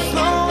keep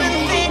flowing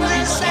things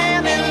and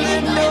slamming the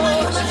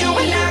doors. You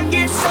and I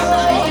get so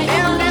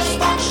damn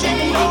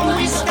dysfunctional,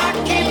 we start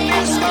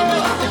keeping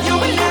score. You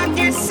and I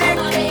get sick,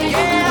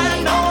 yeah,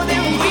 I know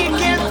that we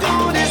can't do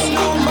this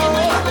no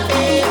more.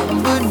 Yeah,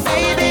 but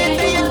baby,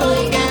 there you go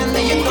again,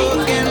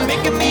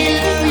 making me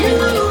love you.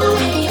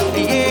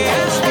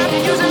 Yeah, stop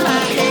using my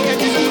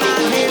head,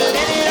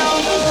 let it all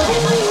go.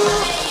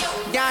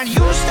 Got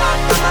you stuck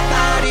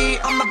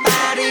on my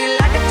body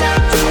like a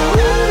tattoo.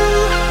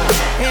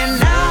 And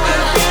now I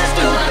feel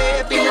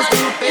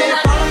stupid,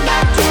 falling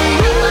back to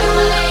you.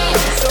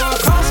 So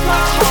cross my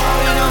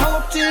heart and I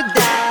hope to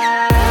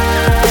die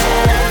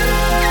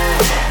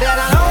that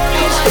I'll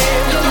only stay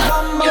with you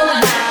one more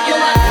night.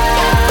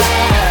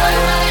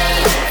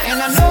 And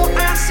I know I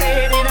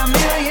said it a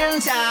million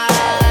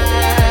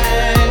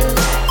times,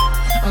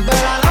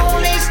 but I'll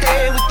only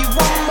stay with you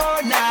one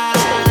more night.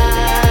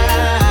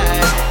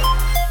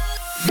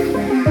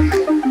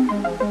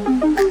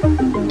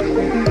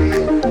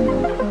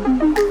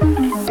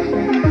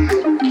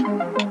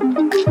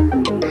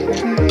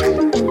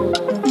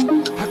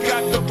 I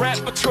got the rap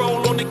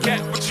patrol on the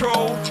cat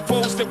patrol.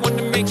 Foes that want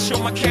to make sure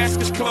my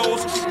casket's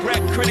closed.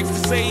 Rap critics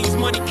that say he's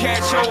money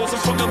cash holes. I'm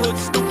from the hood,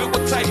 stupid,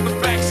 what type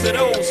of facts are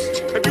those?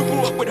 If you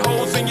grew up with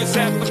holes in your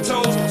zapper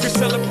toes, you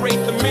celebrate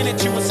the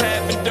minute you was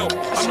having dope.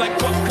 I'm like,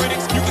 fuck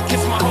critics, you can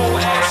kiss my whole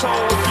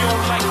asshole. If you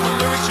don't like the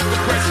lyrics, you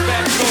can press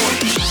back on.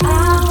 I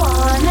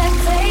wanna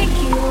take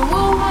you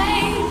away.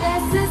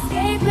 Let's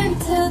escape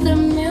into the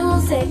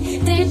music.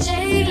 DJ,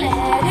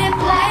 let it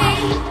play.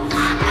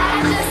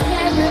 I just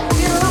can't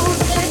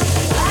refuse it.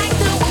 Like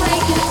the way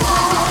you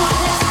move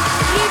it.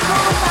 Keep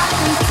on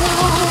rocking to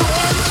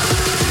it.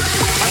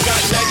 I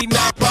got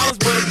 99 problems,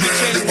 but a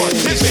bitch ain't one.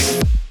 Hit me.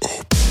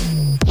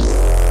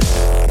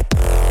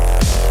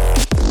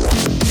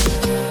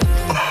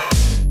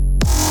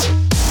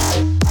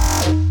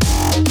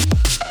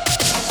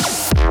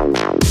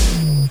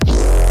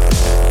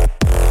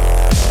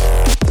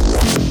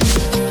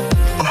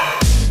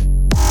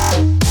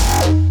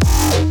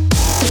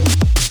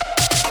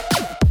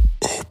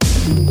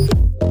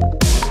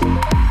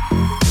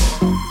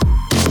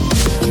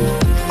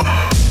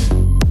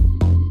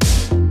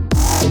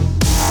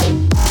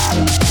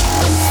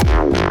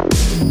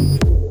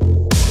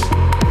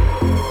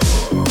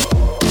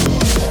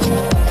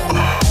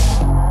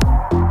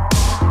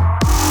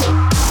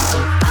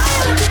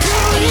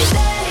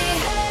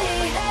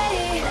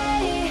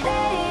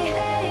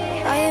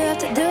 All you have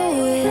to do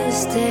is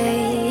stay.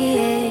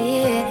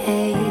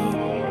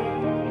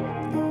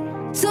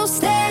 So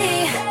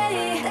stay.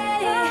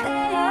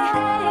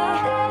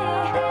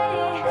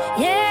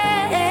 Yeah.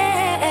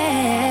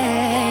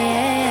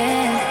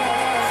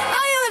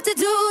 All you have to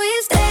do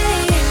is stay.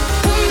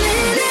 A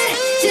minute,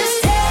 just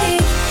stay.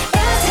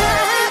 Your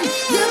time,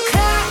 the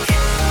clock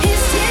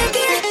is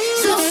ticking.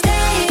 So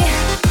stay.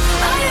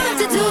 All you have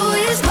to do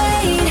is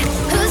wait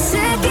a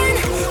second.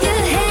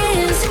 Your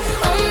hands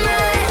on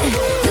mine.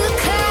 The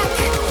clock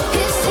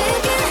is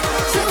ticking.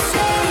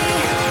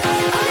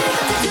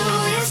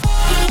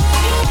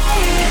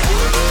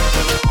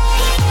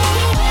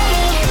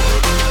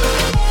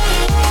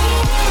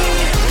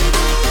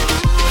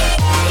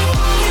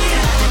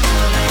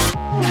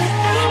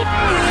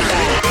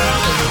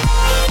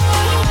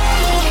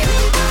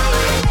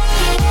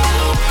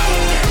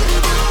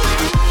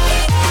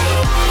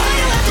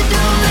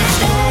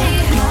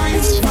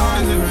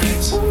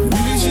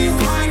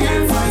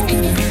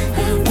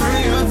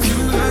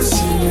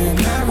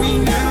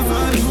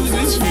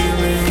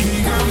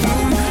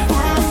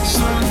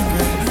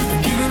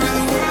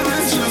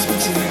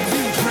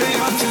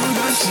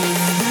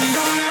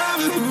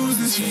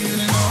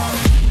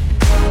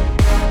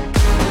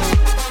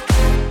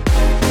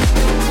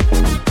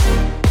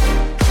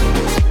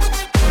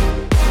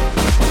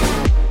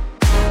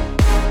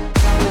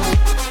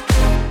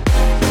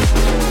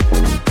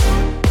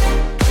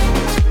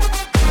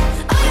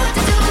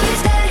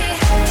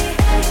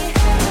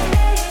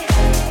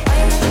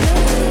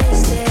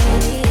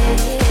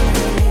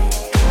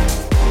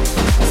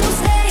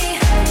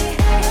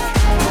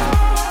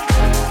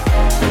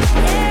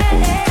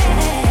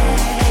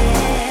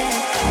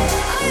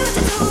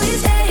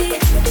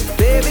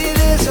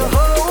 there's a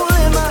hole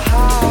in my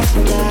heart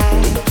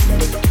tonight.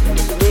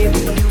 Maybe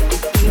you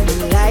could be my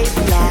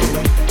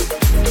lifeline.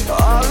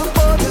 All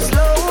aboard this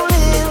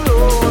lonely,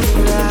 lonely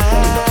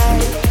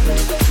ride.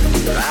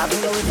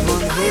 Driving with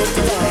one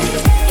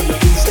headlight. We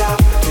can stop,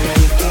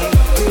 we can't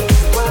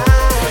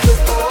rewind.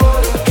 Before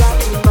we got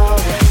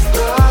tomorrow,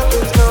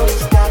 nothing's gonna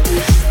stop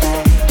this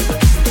thing.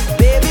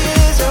 Baby,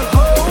 there's a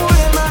hole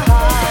in my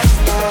heart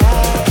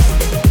tonight.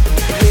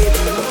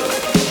 Maybe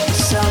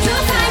someone.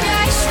 You'll find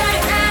us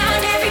running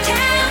around every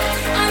town,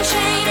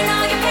 unchaining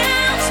all your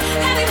pounds.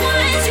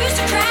 Everyone's used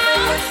to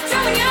drown,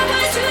 throwing your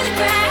words to the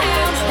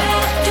ground.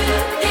 We'll do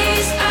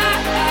this our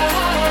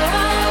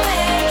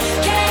way.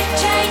 Can't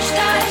change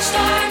the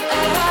start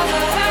of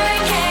a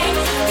hurricane.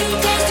 We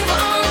dance to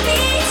our own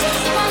beats,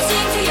 won't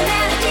sing to your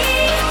melody.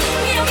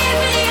 We don't get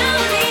really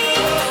lonely,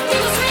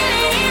 people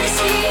swimming in the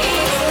sea.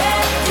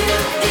 We'll do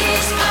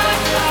this our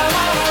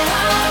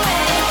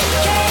way.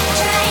 Can't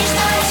change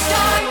the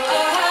start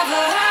of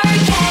a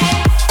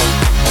hurricane.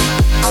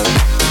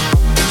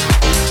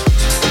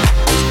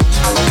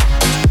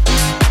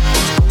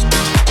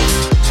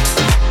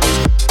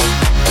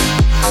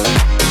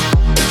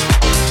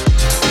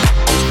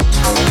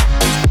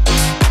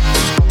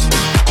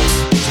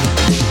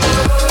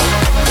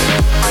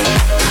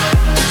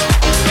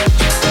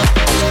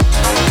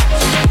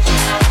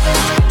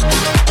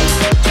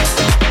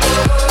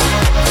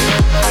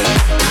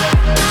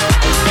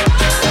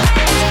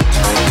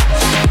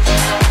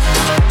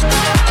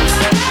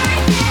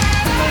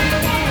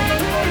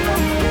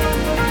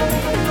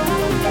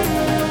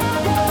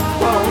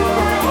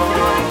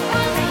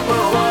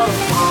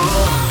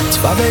 It's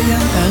 5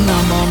 a.m. and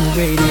I'm on the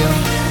radio.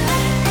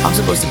 I'm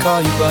supposed to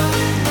call you, but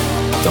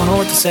don't know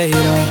what to say at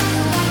all.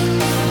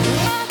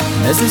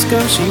 And there's this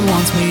girl, she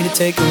wants me to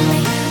take her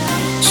home.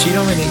 She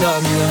don't really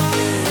love me though.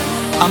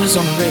 I'm just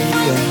on the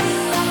radio.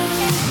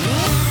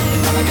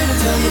 And I'm not gonna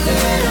tell you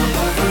that I'm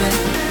over it,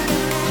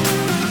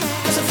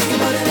 'cause I think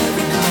about it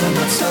every night I'm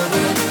not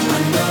sober. I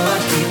know I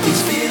keep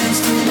these feelings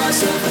to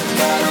myself, like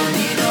I don't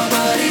need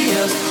nobody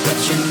else. But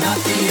you're not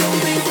the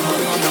only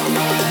one on my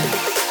mind.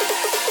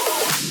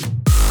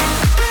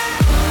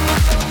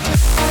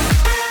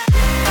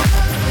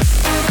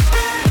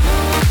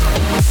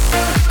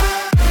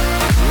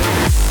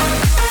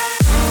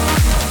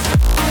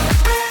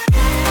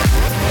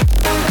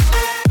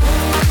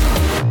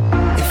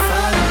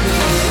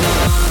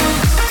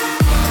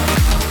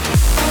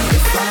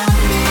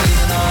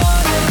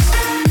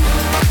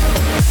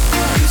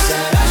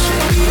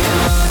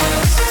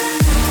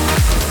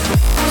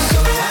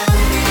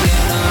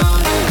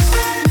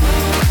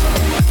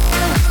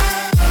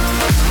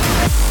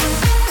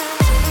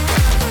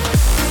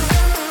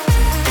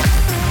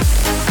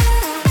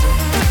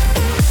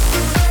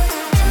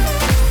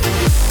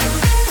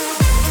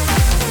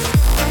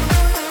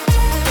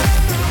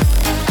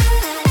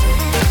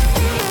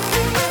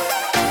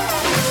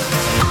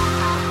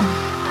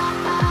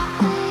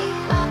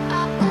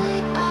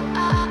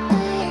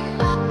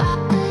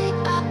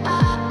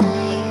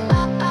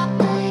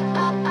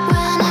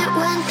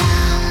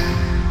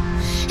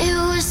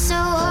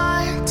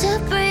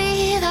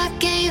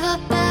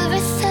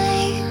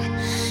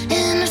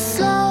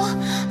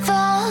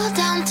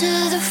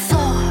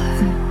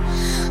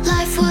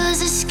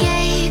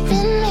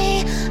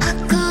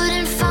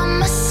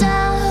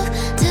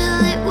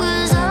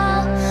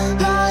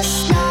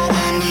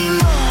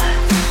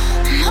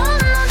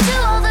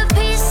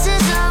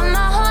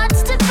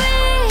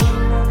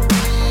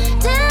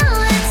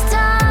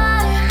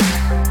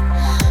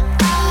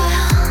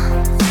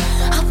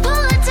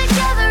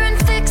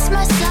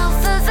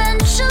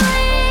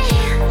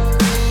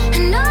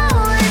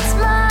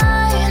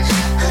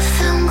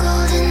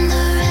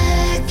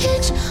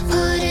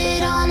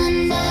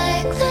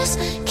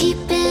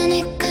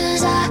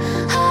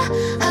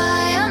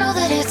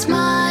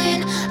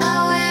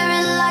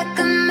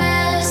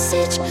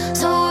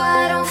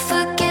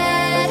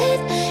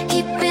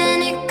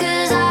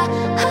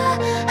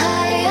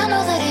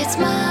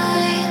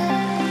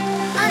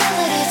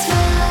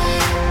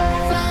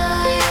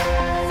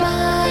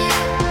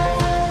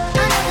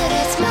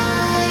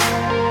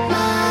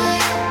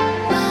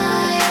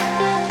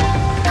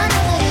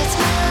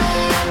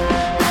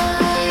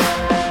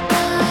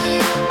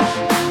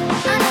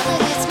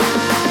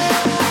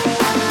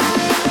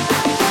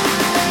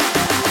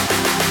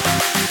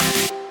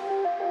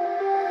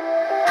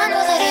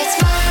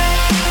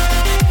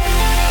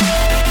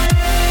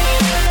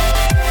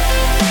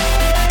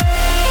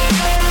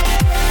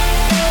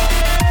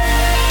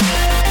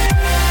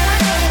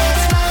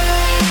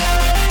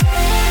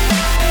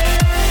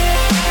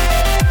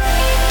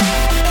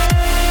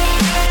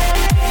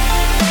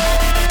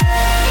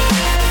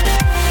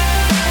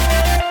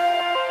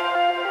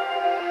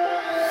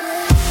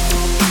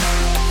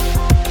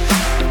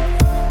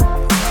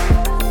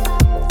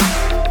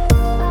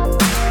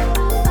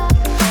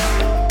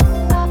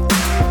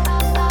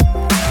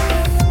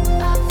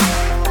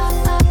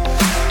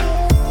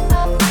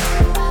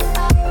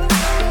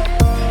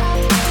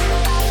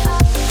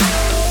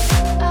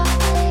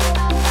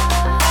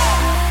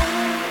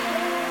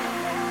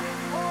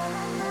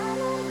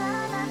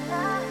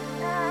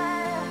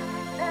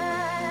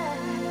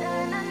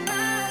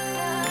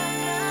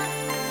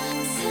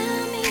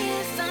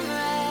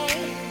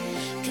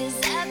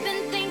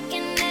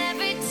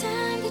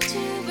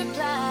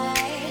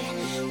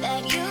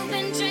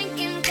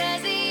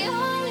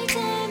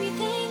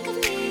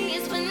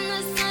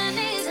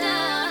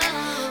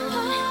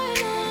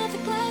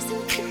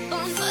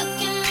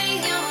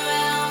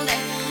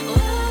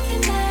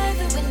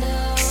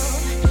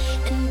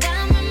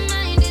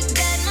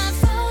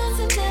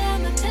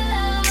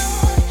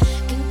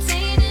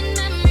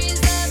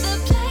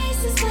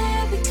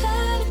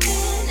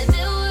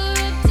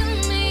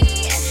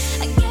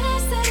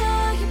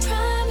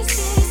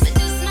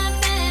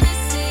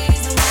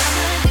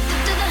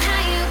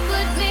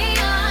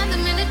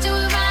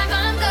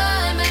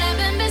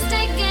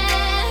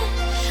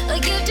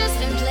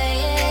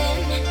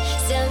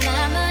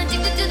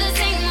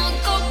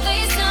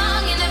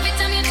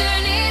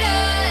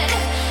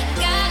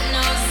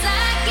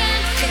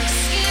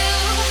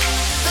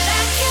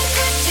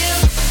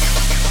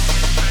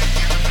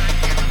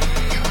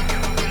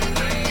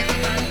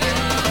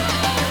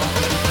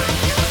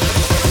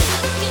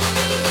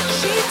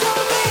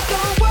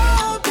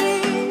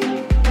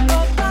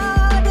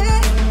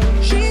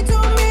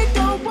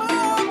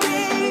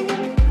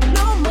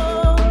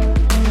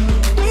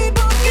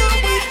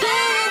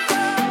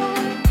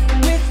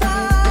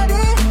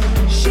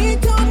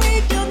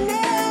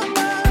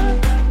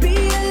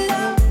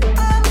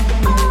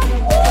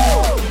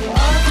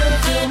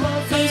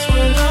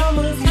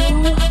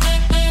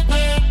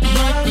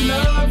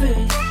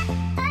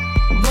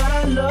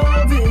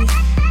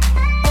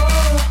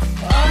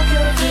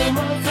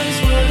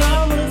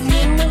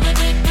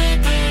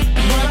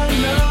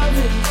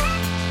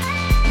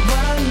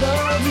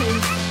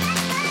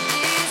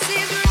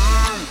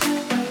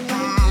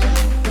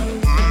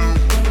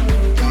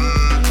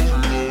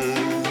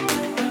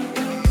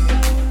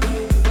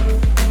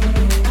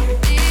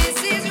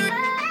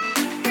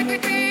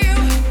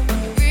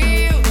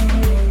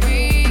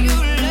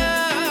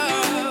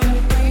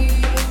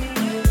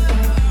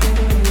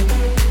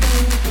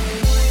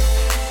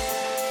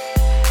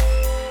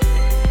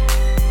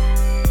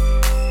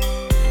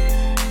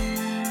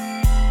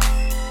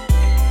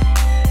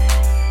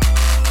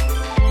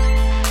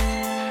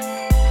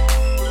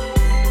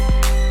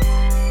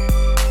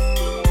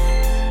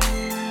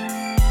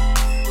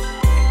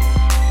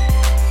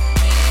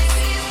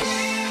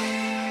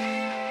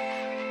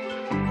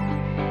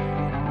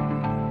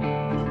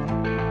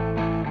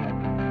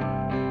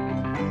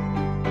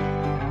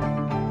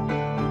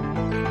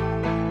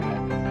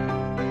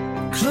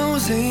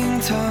 Closing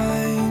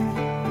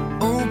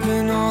time.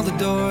 Open all the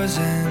doors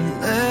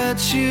and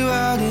let you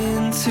out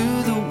into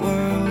the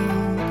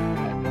world.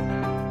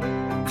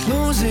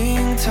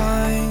 Closing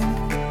time.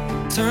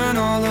 Turn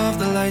all of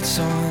the lights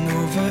on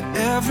over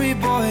every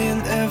boy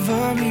and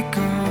every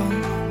girl.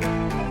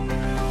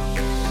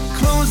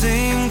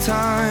 Closing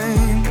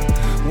time.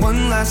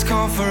 One last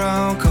call for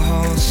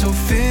alcohol, so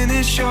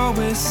finish your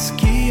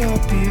whiskey or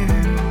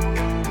beer.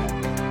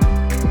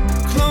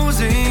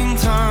 Closing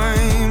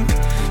time.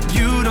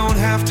 You don't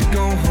have to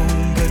go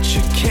home, but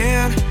you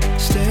can't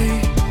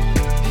stay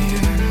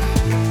here.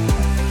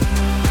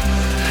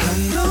 I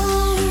know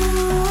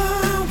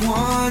I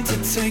want to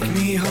take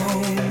me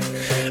home.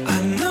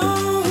 I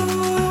know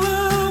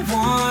I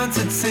want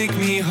to take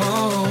me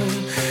home.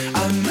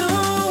 I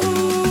know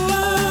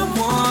I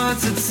want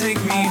to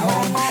take me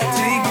home.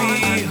 Take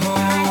me home.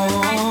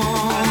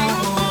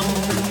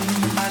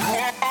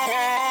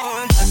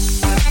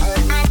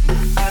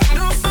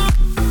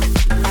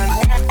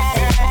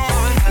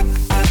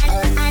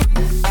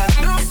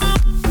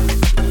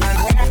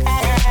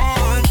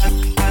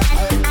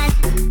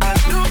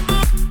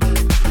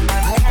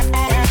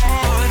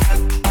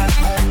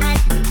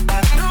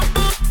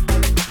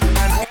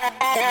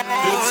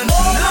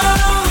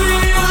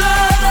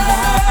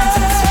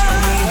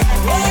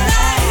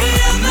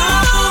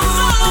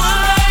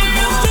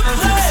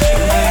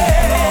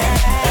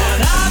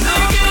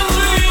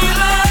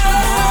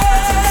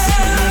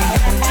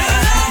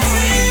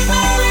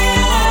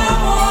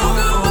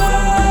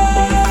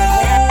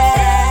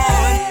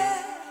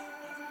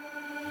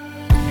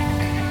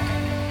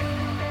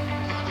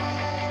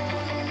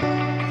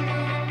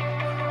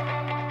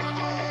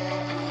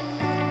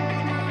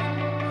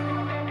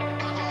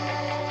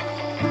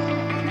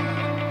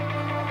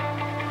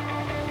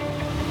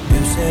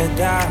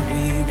 That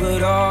we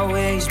would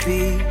always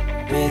be.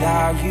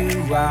 Without you,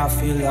 I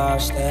feel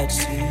lost at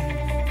sea.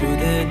 Through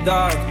the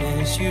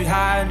darkness, you'd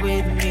hide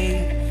with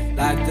me.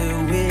 Like the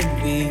wind,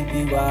 we'd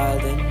be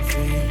wild and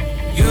free.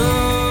 You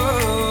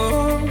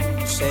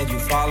said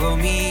you'd follow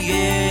me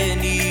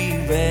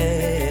anywhere.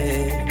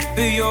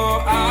 But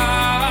your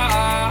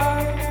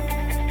eyes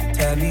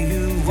tell me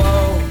you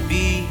won't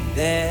be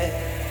there.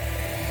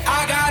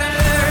 I gotta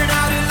learn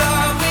how to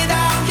love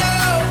without you.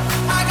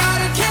 I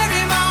gotta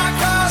carry my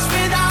cross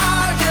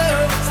without you.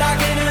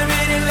 Stuck in a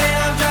minute when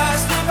I'm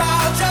just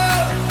about to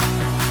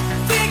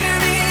figure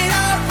it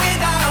out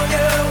without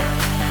you.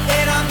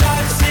 And I'm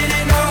not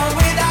sitting home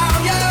without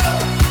you.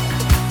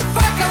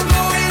 Fuck, I'm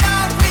going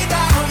out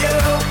without you.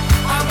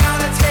 I'm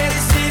gonna tear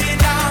the city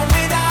down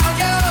without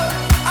you.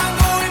 I'm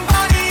going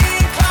Bonnie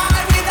and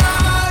Clyde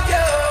without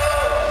you.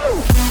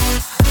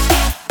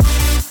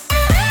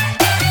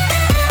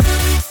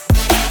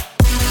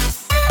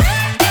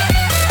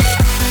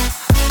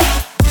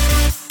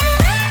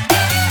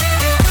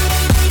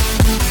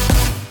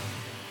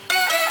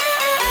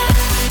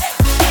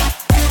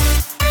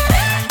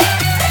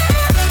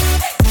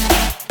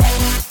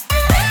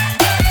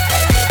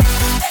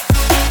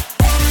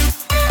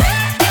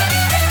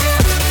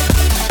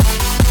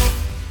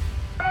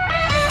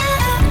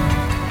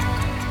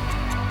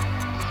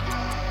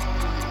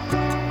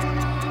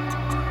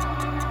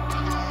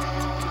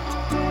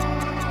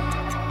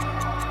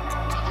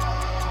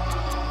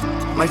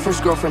 My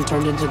first girlfriend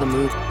turned into the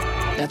mood.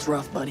 That's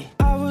rough, buddy.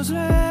 I was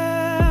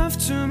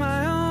left to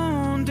my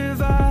own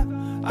devices.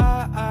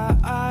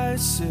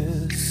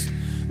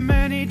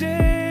 Many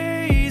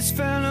days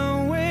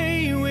fell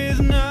away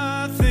with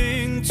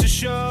nothing to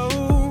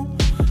show.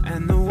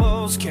 And the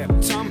walls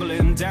kept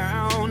tumbling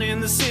down in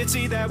the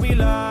city that we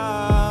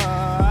love.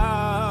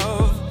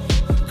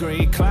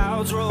 Gray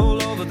clouds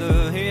roll over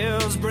the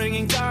hills,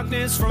 bringing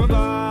darkness from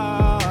above.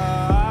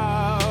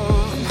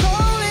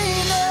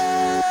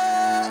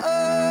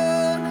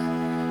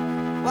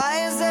 Why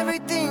is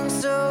everything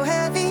so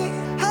heavy?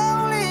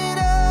 Holding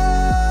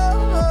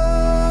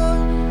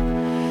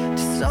on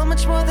to so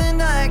much more than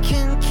I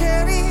can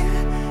carry.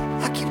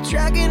 I keep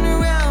dragging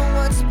around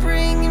what's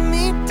bringing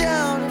me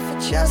down. If I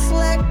just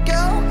let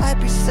go, I'd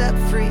be set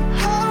free.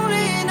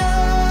 Holding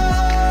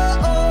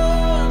on.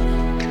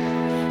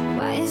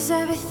 Why is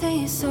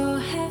everything so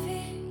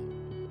heavy?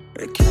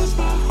 It kills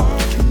my heart.